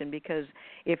information, because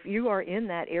if you are in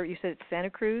that area, you said it's Santa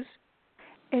Cruz?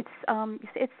 It's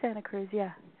Santa Cruz,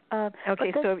 yeah.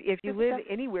 Okay, so if you live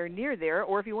anywhere near there,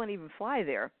 or if you want to even fly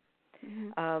there,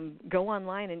 go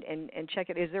online and check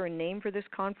it. Is there a name for this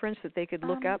conference that they could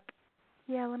look up?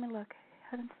 Yeah, let me look.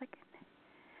 Hold on a second.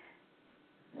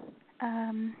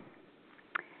 I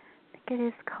think it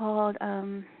is called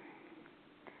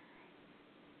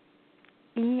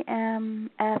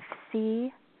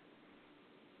EMFC.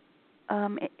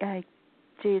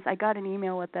 Geez, I got an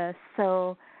email with this,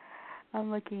 so I'm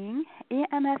looking.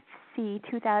 EMFC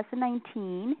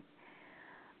 2019,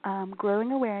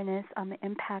 Growing Awareness on the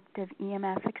Impact of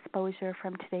EMF Exposure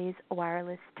from Today's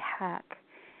Wireless Tech.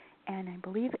 And I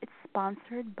believe it's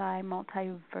sponsored by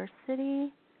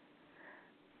Multiversity.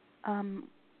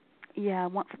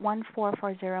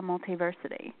 1440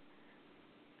 Multiversity.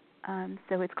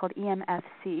 So it's called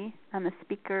EMFC, and the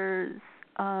speakers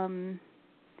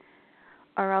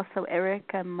are also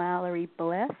Eric and Mallory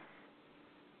Bliss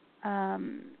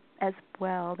as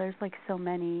well. There's like so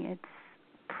many. It's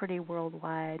pretty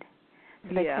worldwide.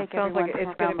 So they take sounds like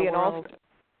it's going to be an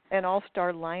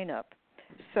all-star lineup.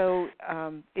 So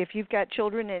if you've got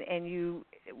children and you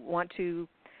want to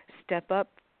step up,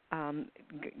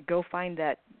 go find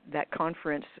that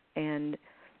conference and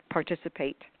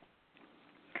participate.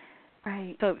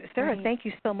 Right. So, Sarah, thank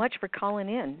you so much for calling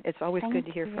in. It's always good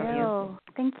to hear from you.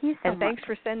 Thank you so much. And thanks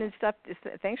for sending stuff.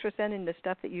 Thanks for sending the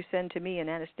stuff that you send to me and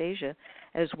Anastasia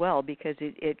as well, because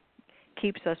it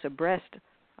keeps us abreast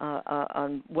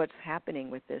on what's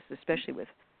happening with this, especially with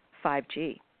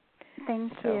 5G.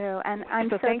 Thank you, and I'm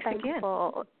so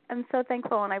thankful. I'm so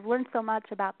thankful, and I've learned so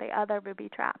much about the other booby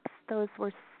traps. Those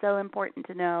were so important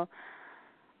to know.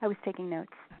 I was taking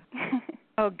notes.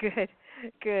 Oh, good,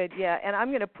 yeah. And I'm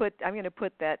going to put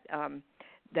that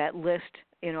that list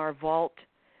in our vault,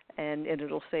 and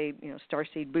it'll say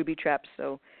Starseed booby traps.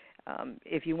 So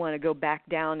if you want to go back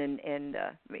down and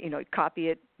copy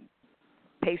it,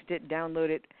 paste it, download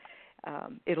it,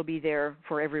 it'll be there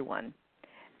for everyone.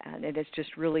 And it's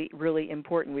just really, really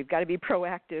important. We've got to be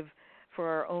proactive for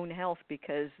our own health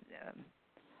because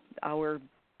our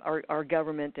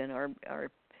government and our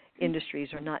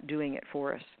industries are not doing it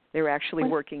for us. They're actually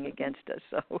working against us.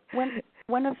 So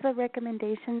one of the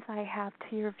recommendations I have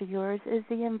to your viewers is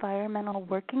the Environmental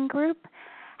Working Group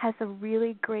has a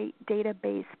really great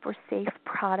database for safe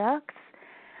products,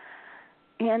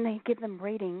 and they give them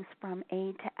ratings from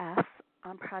A to F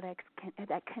on products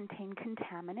that contain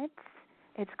contaminants.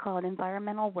 It's called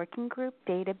Environmental Working Group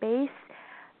Database.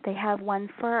 They have one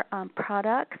for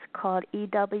products called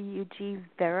EWG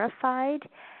Verified,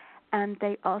 and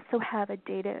they also have a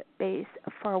database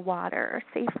for water,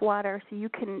 safe water, so you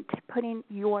can put in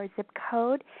your zip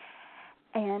code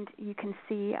and you can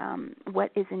see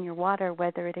what is in your water,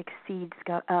 whether it exceeds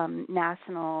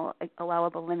national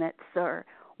allowable limits or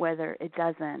whether it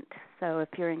doesn't. So if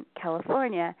you're in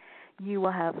California, you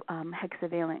will have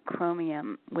hexavalent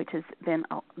chromium, which has been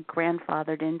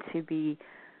grandfathered in to be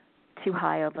too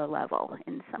high of a level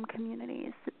in some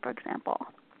communities, for example.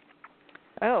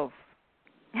 Oh,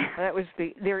 that was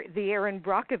the Aaron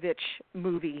Brockovich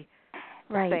movie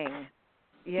thing.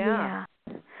 Yeah.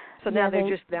 So now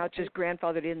it's just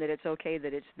grandfathered in that it's okay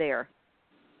that it's there.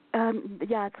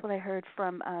 That's what I heard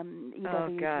from EWG.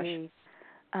 Oh gosh.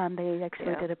 They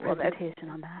actually did a presentation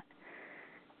on that.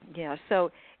 Yeah.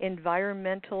 So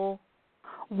Environmental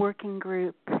Working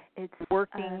Group. It's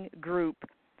Working Group.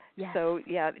 Yes. So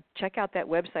check out that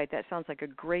website. That sounds like a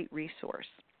great resource.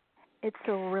 It's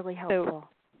still really helpful.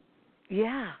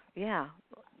 Yeah.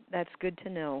 That's good to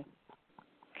know.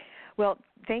 Well,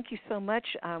 thank you so much.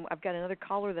 I've got another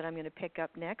caller that I'm going to pick up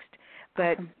next.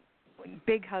 But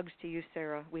big hugs to you,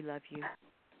 Sarah. We love you.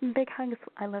 Big hugs.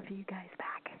 I love you guys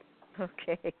back.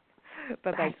 Okay.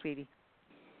 Bye-bye, sweetie.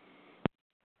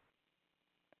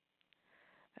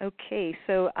 Okay,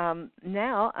 so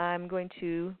now I'm going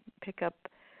to pick up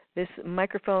this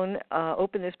microphone,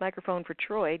 open this microphone for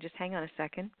Troy. Just hang on a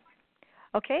second.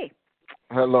 Okay.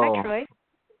 Hello. Hi, Troy.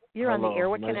 You're on the air.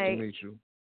 What nice can I? Nice to meet you.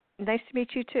 Nice to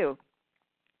meet you too.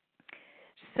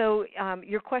 So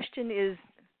your question is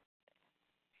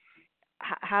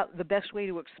how the best way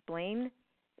to explain?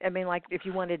 I mean, like if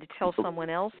you wanted to tell someone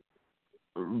else.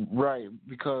 Right,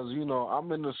 because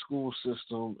I'm in the school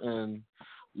system, and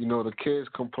the kids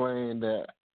complain that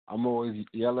I'm always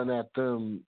yelling at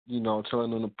them,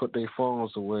 telling them to put their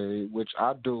phones away, which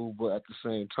I do, but at the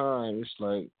same time, it's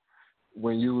like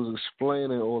when you was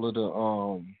explaining all of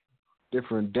the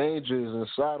different dangers and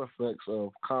side effects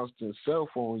of constant cell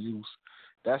phone use,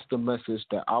 that's the message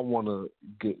that I want to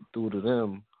get through to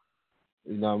them,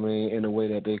 in a way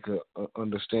that they could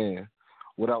understand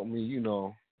without me,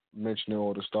 mentioning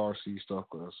all the Starseed stuff,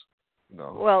 because,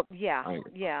 Well, yeah.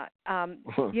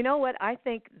 You know what? I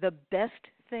think the best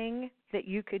thing that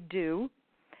you could do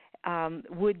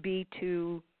would be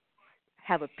to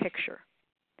have a picture,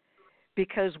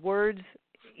 because words,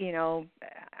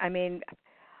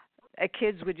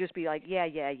 kids would just be like, yeah,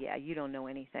 you don't know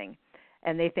anything,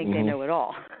 and they think they know it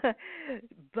all.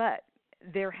 But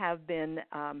there have been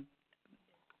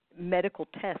medical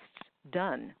tests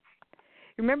done.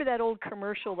 Remember that old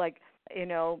commercial, like,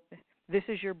 this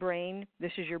is your brain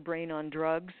on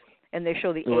drugs, and they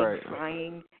show the egg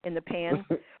frying in the pan?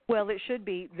 Well, it should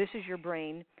be, this is your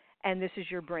brain, and this is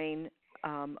your brain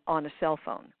on a cell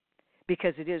phone,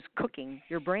 because it is cooking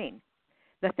your brain.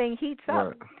 The thing heats up.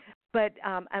 Right. But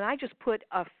and I just put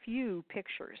a few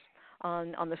pictures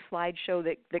on the slideshow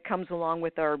that comes along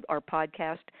with our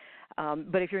podcast.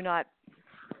 But if you're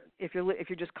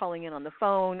just calling in on the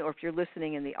phone, or if you're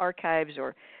listening in the archives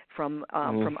or from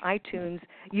iTunes,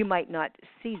 you might not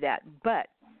see that. But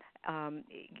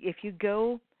if you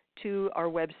go to our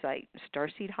website,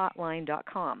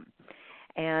 starseedhotline.com,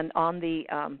 and on the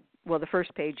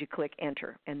first page you click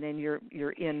enter, and then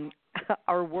you're in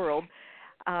our world.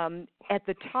 At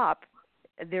the top,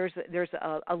 there's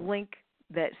a link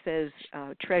that says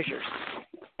treasures,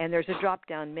 and there's a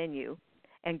drop-down menu,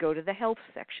 and go to the health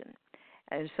section.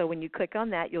 And so when you click on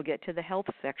that, you'll get to the health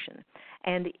section.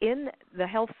 And in the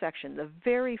health section, the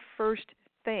very first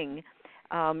thing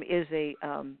is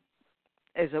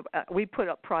we put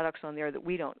up products on there that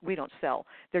we don't sell.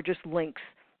 They're just links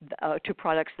to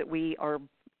products that we are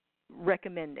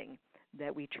recommending,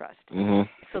 that we trust.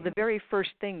 So the very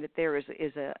first thing that there is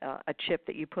a chip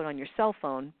that you put on your cell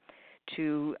phone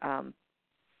to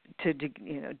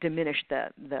diminish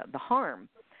the harm.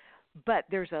 But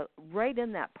right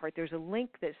in that part, there's a link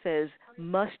that says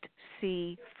must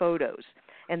see photos,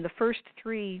 and the first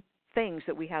three things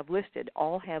that we have listed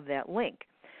all have that link.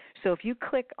 So if you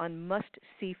click on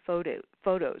must-see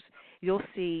photos, you'll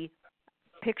see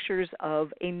pictures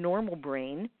of a normal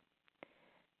brain,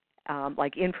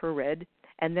 like infrared,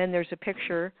 and then there's a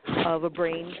picture of a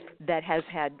brain that has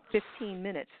had 15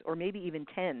 minutes or maybe even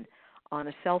 10 on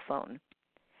a cell phone.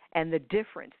 And the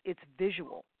difference, it's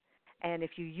visual. And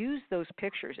if you use those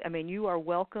pictures, I mean, you are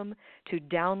welcome to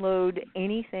download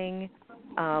anything,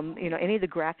 any of the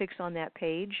graphics on that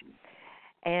page,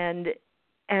 and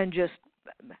just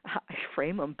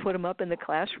frame them, put them up in the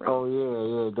classroom. Oh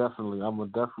yeah, definitely. I'm gonna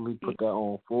definitely put that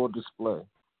on full display.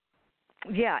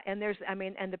 Yeah, and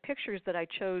and the pictures that I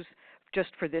chose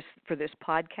just for this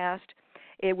podcast,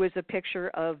 it was a picture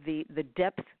of the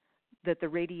depth that the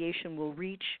radiation will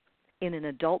reach in an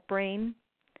adult brain,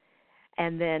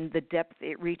 and then the depth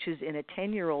it reaches in a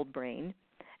 10-year-old brain,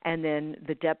 and then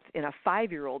the depth in a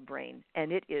 5-year-old brain,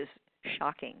 and it is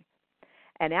shocking.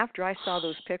 And after I saw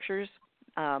those pictures,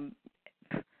 like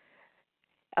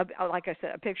I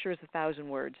said, a picture is 1,000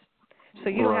 words. So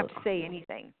you don't have to say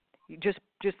anything. You just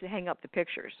hang up the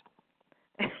pictures.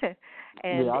 I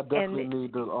definitely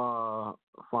need to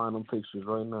find them pictures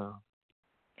right now.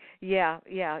 Yeah,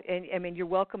 and I mean, you're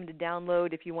welcome to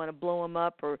download if you want to blow them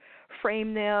up or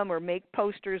frame them or make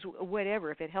posters, whatever.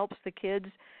 If it helps the kids,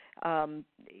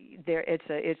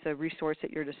 it's a resource at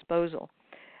your disposal.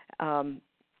 And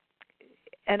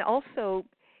also,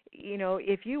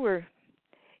 if you were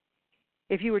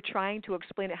trying to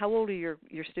explain it, how old are your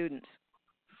students?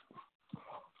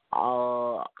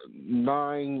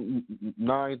 9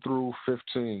 through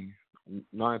 15.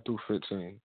 9 through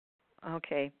 15.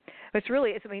 Okay,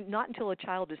 not until a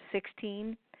child is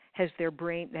 16 has their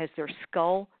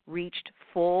skull reached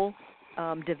full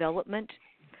development,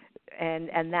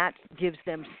 and that gives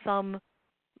them some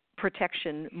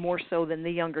protection more so than the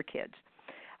younger kids.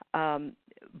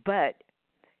 But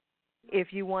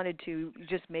if you wanted to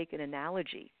just make an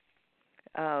analogy,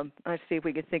 let's see if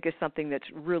we could think of something that's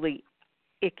really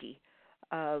icky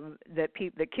that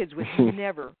kids would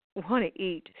never want to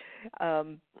eat.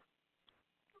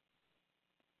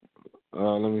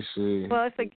 Let me see. Well,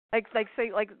 it's like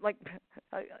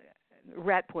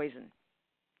rat poison.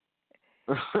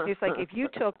 It's like if you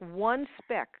took one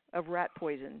speck of rat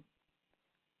poison.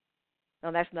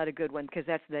 No, that's not a good one because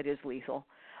that is lethal.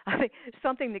 I think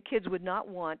something that kids would not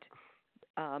want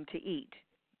to eat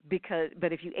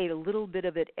but if you ate a little bit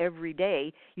of it every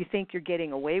day, you think you're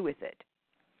getting away with it.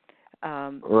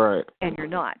 Right. And you're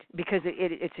not, because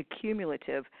it's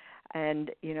accumulative.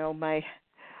 And the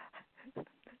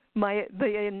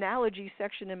analogy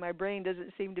section in my brain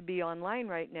doesn't seem to be online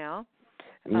right now.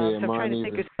 So I'm trying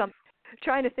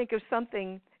to think of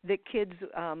something that kids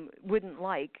wouldn't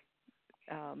like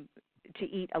to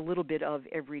eat a little bit of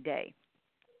every day.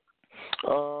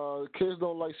 Kids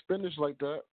don't like spinach like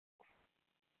that.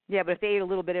 Yeah, but if they ate a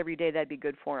little bit every day, that'd be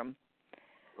good for them.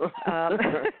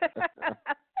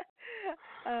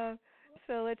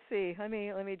 So let's see. Let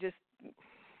me just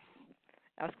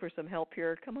ask for some help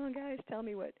here. Come on, guys, tell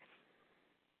me what.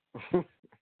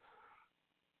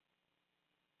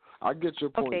 I get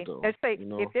your point, though. Let's say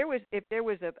if there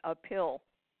was a pill,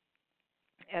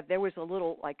 if there was a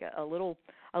little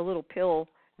pill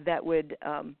that would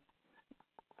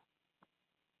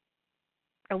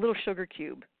a little sugar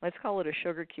cube. Let's call it a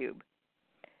sugar cube.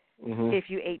 Mm-hmm. If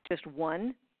you ate just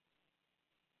one,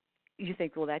 you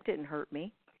think, well, that didn't hurt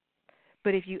me.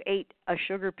 But if you ate a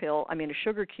sugar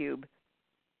cube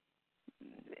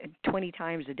 20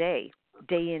 times a day,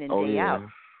 day in and day out,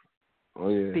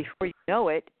 before you know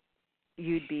it,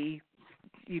 you'd be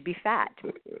fat.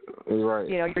 Right.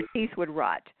 Your teeth would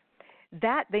rot.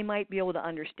 That they might be able to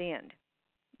understand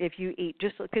if you eat,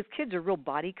 just because kids are real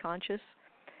body conscious.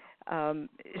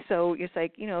 So it's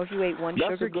like, if you ate one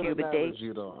sugar cube a day.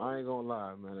 Though. I ain't gonna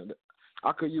lie, man.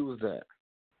 I could use that.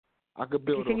 I could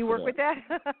build. Can you work with that?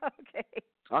 Okay.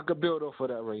 I could build up for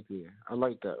that right there. I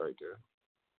like that right there.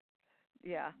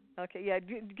 Yeah. Okay. Yeah.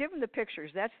 Give them the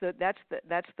pictures. That's the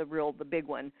big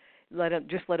one. Let them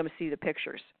see the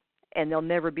pictures, and they'll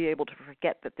never be able to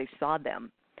forget that they saw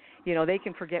them. They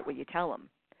can forget what you tell them,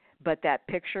 but that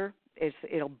picture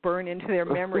it'll burn into their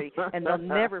memory, and they'll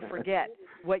never forget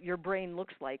what your brain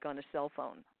looks like on a cell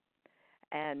phone.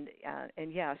 And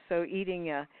yeah, so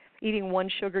eating one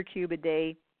sugar cube a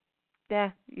day,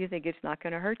 you think it's not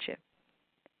going to hurt you.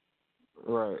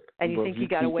 Right. And you think you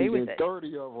got away with it.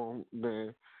 30 of them,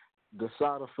 then the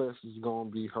side effects is going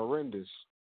to be horrendous.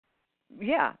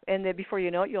 Yeah, and then before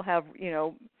you know it, you'll have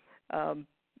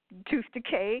tooth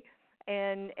decay,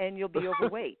 and you'll be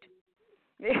overweight.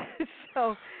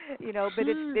 So, but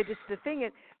it's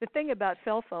the thing about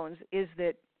cell phones is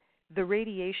that the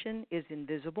radiation is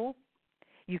invisible.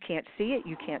 You can't see it,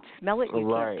 you can't smell it, you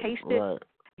can't taste it. Right.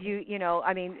 You know,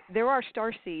 I mean, there are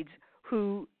starseeds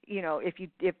who, you know, if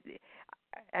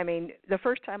I mean, the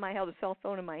first time I held a cell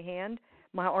phone in my hand,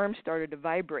 my arm started to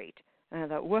vibrate. And I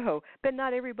thought, whoa. But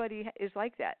not everybody is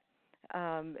like that.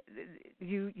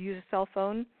 You use a cell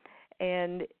phone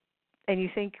and you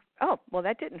think, oh, well,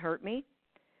 that didn't hurt me.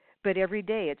 But every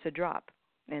day it's a drop,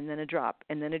 and then a drop,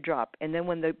 and then a drop. And then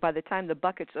by the time the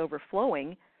bucket's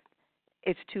overflowing,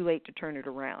 it's too late to turn it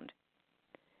around.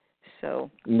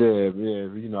 So yeah,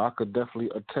 you know, I could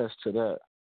definitely attest to that.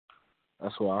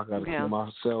 That's why I got to keep my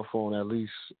cell phone at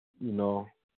least, you know,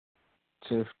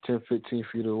 10, 15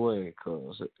 feet away,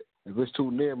 because if it's too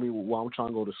near me while I'm trying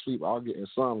to go to sleep, I'll get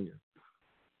insomnia.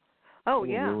 Oh,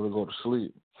 yeah. I won't be able to go to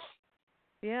sleep.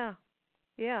 Yeah.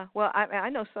 Yeah. Well, I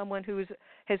know someone who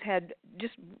has had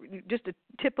just a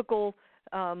typical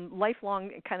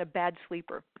lifelong kind of bad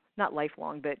sleeper. Not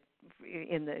lifelong, but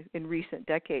in recent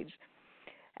decades.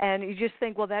 And you just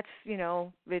think, well, that's, you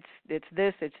know, it's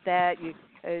this, it's that.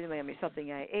 I mean,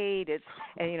 something I ate.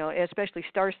 And you know, especially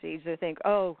starseeds. They think,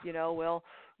 oh, you know, well,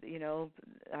 you know,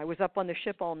 I was up on the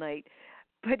ship all night.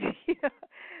 But you know,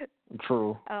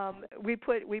 true. We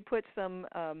put some.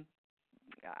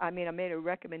 I mean, I made a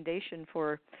recommendation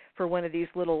for one of these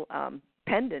little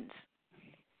pendants,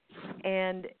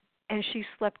 and she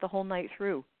slept the whole night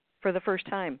through for the first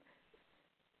time.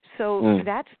 So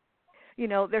that's, you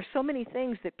know, there's so many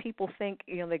things that people think,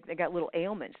 you know, they got little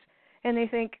ailments, and they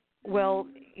think, well,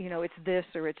 you know, it's this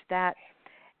or it's that,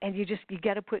 and you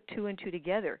got to put two and two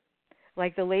together.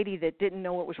 Like the lady that didn't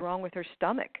know what was wrong with her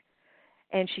stomach,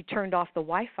 and she turned off the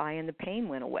Wi-Fi and the pain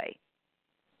went away.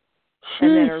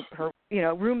 And then her you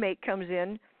know, roommate comes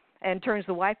in and turns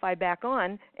the Wi-Fi back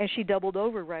on, and she doubled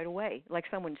over right away, like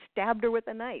someone stabbed her with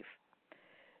a knife.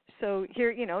 So here,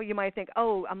 you know, you might think,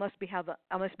 oh, I must be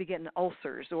getting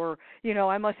ulcers, or, you know,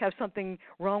 I must have something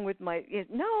wrong with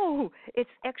no, it's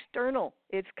external.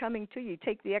 It's coming to you.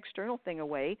 Take the external thing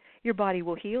away, your body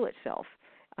will heal itself.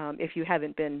 If you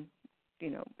haven't been, you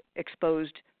know,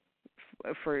 exposed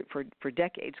for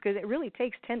decades, because it really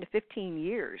takes 10 to 15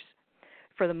 years,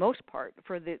 for the most part,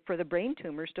 for the brain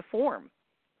tumors to form,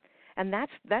 and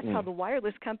that's how the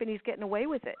wireless company's getting away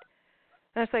with it.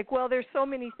 And it's like, well, there's so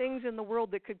many things in the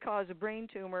world that could cause a brain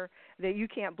tumor that you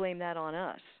can't blame that on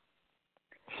us.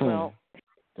 Well,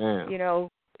 you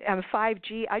know,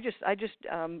 5G. I just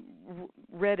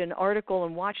read an article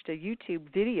and watched a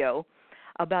YouTube video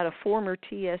about a former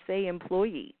TSA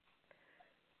employee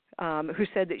who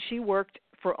said that she worked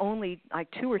for only like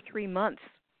 2 or 3 months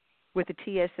with the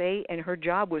TSA, and her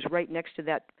job was right next to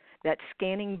that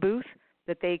scanning booth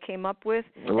that they came up with.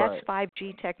 Right. That's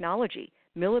 5G technology.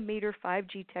 Millimeter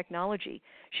 5G technology.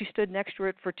 She stood next to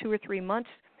it for 2 or 3 months,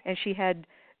 and she had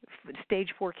stage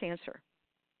 4 cancer.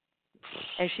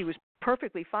 And she was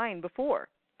perfectly fine before.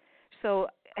 So,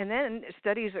 and then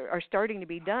studies are starting to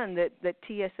be done that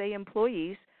TSA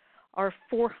employees are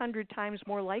 400 times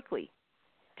more likely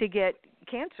to get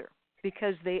cancer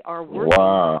because they are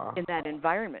working in that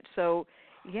environment. So,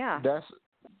 yeah.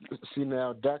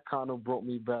 Now that kind of brought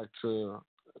me back to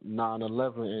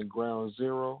 9/11 and Ground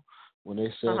Zero, when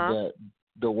they said that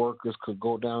the workers could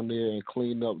go down there and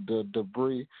clean up the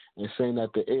debris, and saying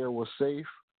that the air was safe,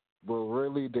 but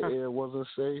really the air wasn't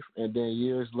safe. And then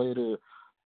years later,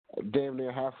 damn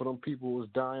near half of them people was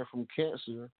dying from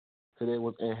cancer because they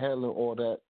was inhaling all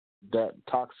that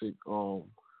toxic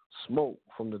smoke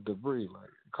from the debris. Like,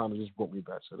 it kind of just brought me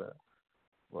back to that.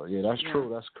 Well, yeah, that's true.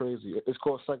 That's crazy. It's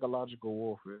called psychological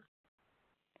warfare.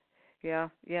 Yeah,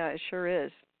 it sure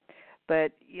is.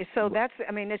 But so that's,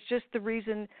 I mean, it's just the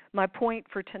reason. My point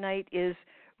for tonight is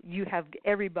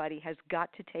everybody has got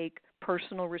to take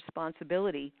personal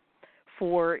responsibility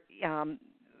for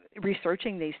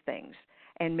researching these things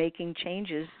and making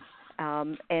changes,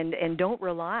 and don't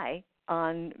rely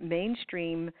on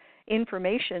mainstream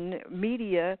information,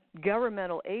 media,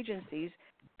 governmental agencies,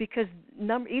 because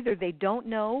either they don't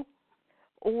know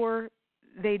or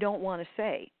they don't want to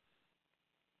say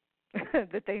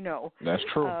that they know. That's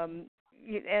true.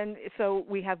 And so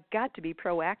we have got to be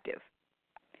proactive,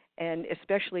 and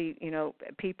especially, you know,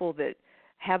 people that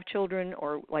have children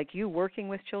or like you working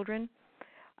with children.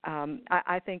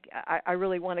 I think I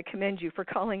really want to commend you for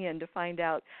calling in to find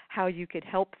out how you could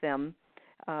help them,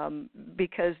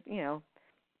 because, you know,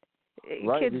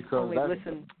 kids only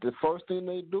listen. The first thing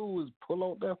they do is pull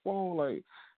out that phone.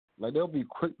 Like they'll be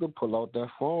quick to pull out that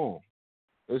phone.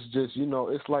 It's just, you know,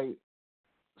 it's like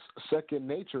second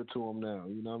nature to them now.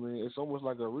 You know what I mean? It's almost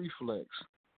like a reflex.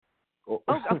 Oh,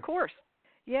 of course.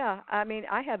 Yeah. I mean,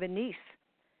 I have a niece,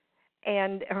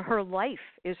 and her life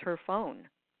is her phone.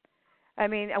 I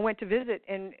mean, I went to visit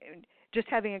and just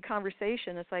having a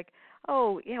conversation. It's like,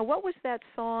 oh, yeah, what was that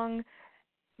song?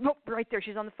 Oh, right there,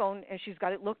 she's on the phone and she's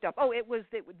got it looked up. Oh,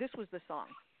 this was the song.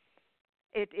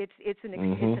 It's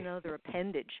another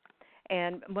appendage,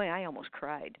 and boy, I almost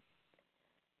cried.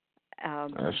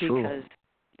 That's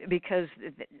because,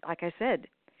 like I said,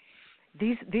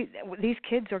 these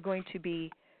kids are going to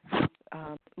be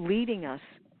leading us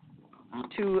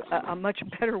to a much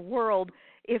better world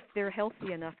if they're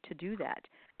healthy enough to do that.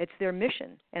 It's their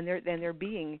mission, and they're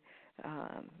being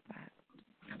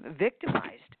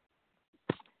victimized.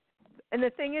 And the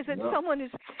thing is that someone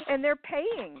is, and they're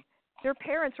paying. Their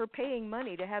parents are paying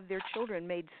money to have their children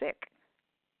made sick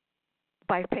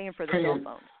by paying for their cell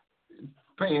phone.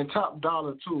 Paying top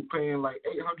dollar too. Paying like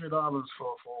 $800 for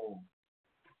a phone.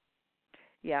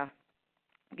 Yeah.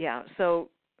 So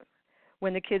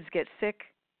when the kids get sick,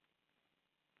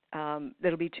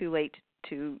 it'll be too late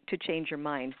to change your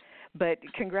mind. But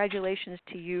congratulations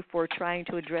to you for trying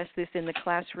to address this in the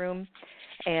classroom.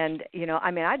 And,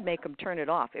 I'd make them turn it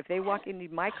off. If they walk into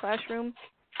my classroom,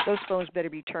 those phones better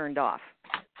be turned off.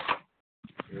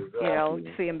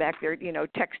 Exactly. See them back there,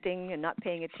 texting and not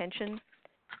paying attention.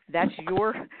 That's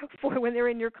when they're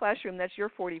in your classroom, that's your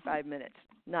 45 minutes,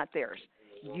 not theirs.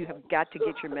 You have got to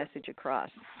get your message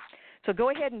across. So go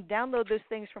ahead and download those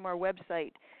things from our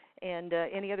website. And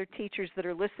any other teachers that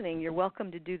are listening, you're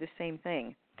welcome to do the same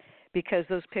thing, because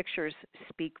those pictures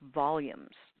speak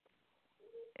volumes,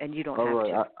 and you don't have to.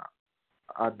 All right.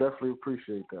 I definitely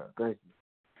appreciate that. Thank you.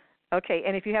 Okay,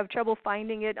 and if you have trouble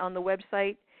finding it on the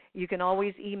website, you can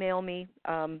always email me,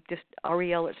 just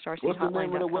Ariel@starseedhotline.com. What's the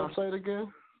name of the website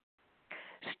again?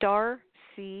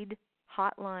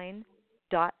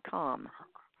 starseedhotline.com.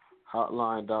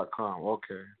 Hotline.com.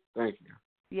 Okay. Thank you.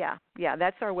 Yeah,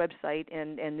 that's our website,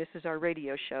 and this is our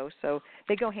radio show, so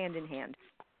they go hand in hand.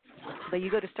 But you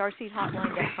go to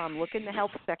starseedhotline.com, look in the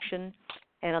health section,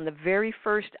 and on the very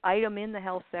first item in the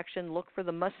health section, look for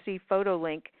the must-see photo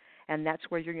link, and that's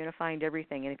where you're going to find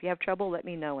everything. And if you have trouble, let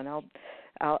me know, and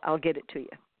I'll get it to you.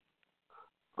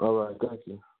 All right, thank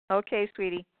you. Okay,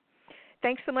 sweetie.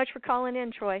 Thanks so much for calling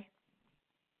in, Troy.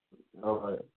 All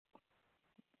right.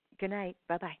 Good night.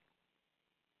 Bye-bye.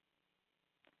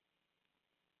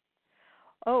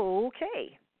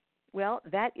 Okay. Well,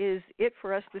 that is it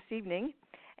for us this evening,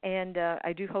 and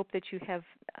I do hope that you have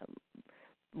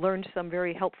learned some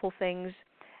very helpful things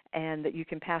and that you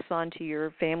can pass on to your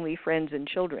family, friends, and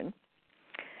children.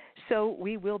 So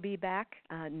we will be back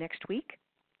next week,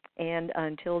 and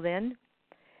until then,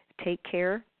 take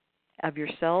care of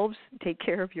yourselves, take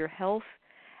care of your health,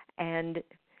 and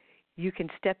you can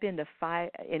step into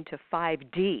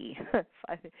 5D.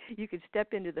 You can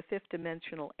step into the fifth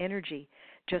dimensional energy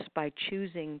just by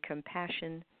choosing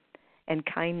compassion and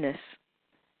kindness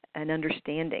and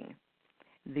understanding.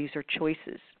 These are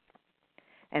choices,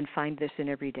 and find this in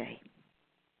every day.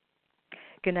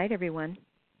 Good night, everyone.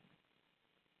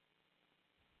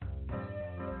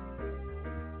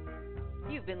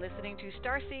 You've been listening to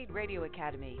Starseed Radio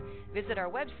Academy. Visit our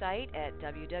website at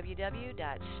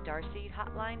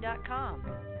www.starseedhotline.com.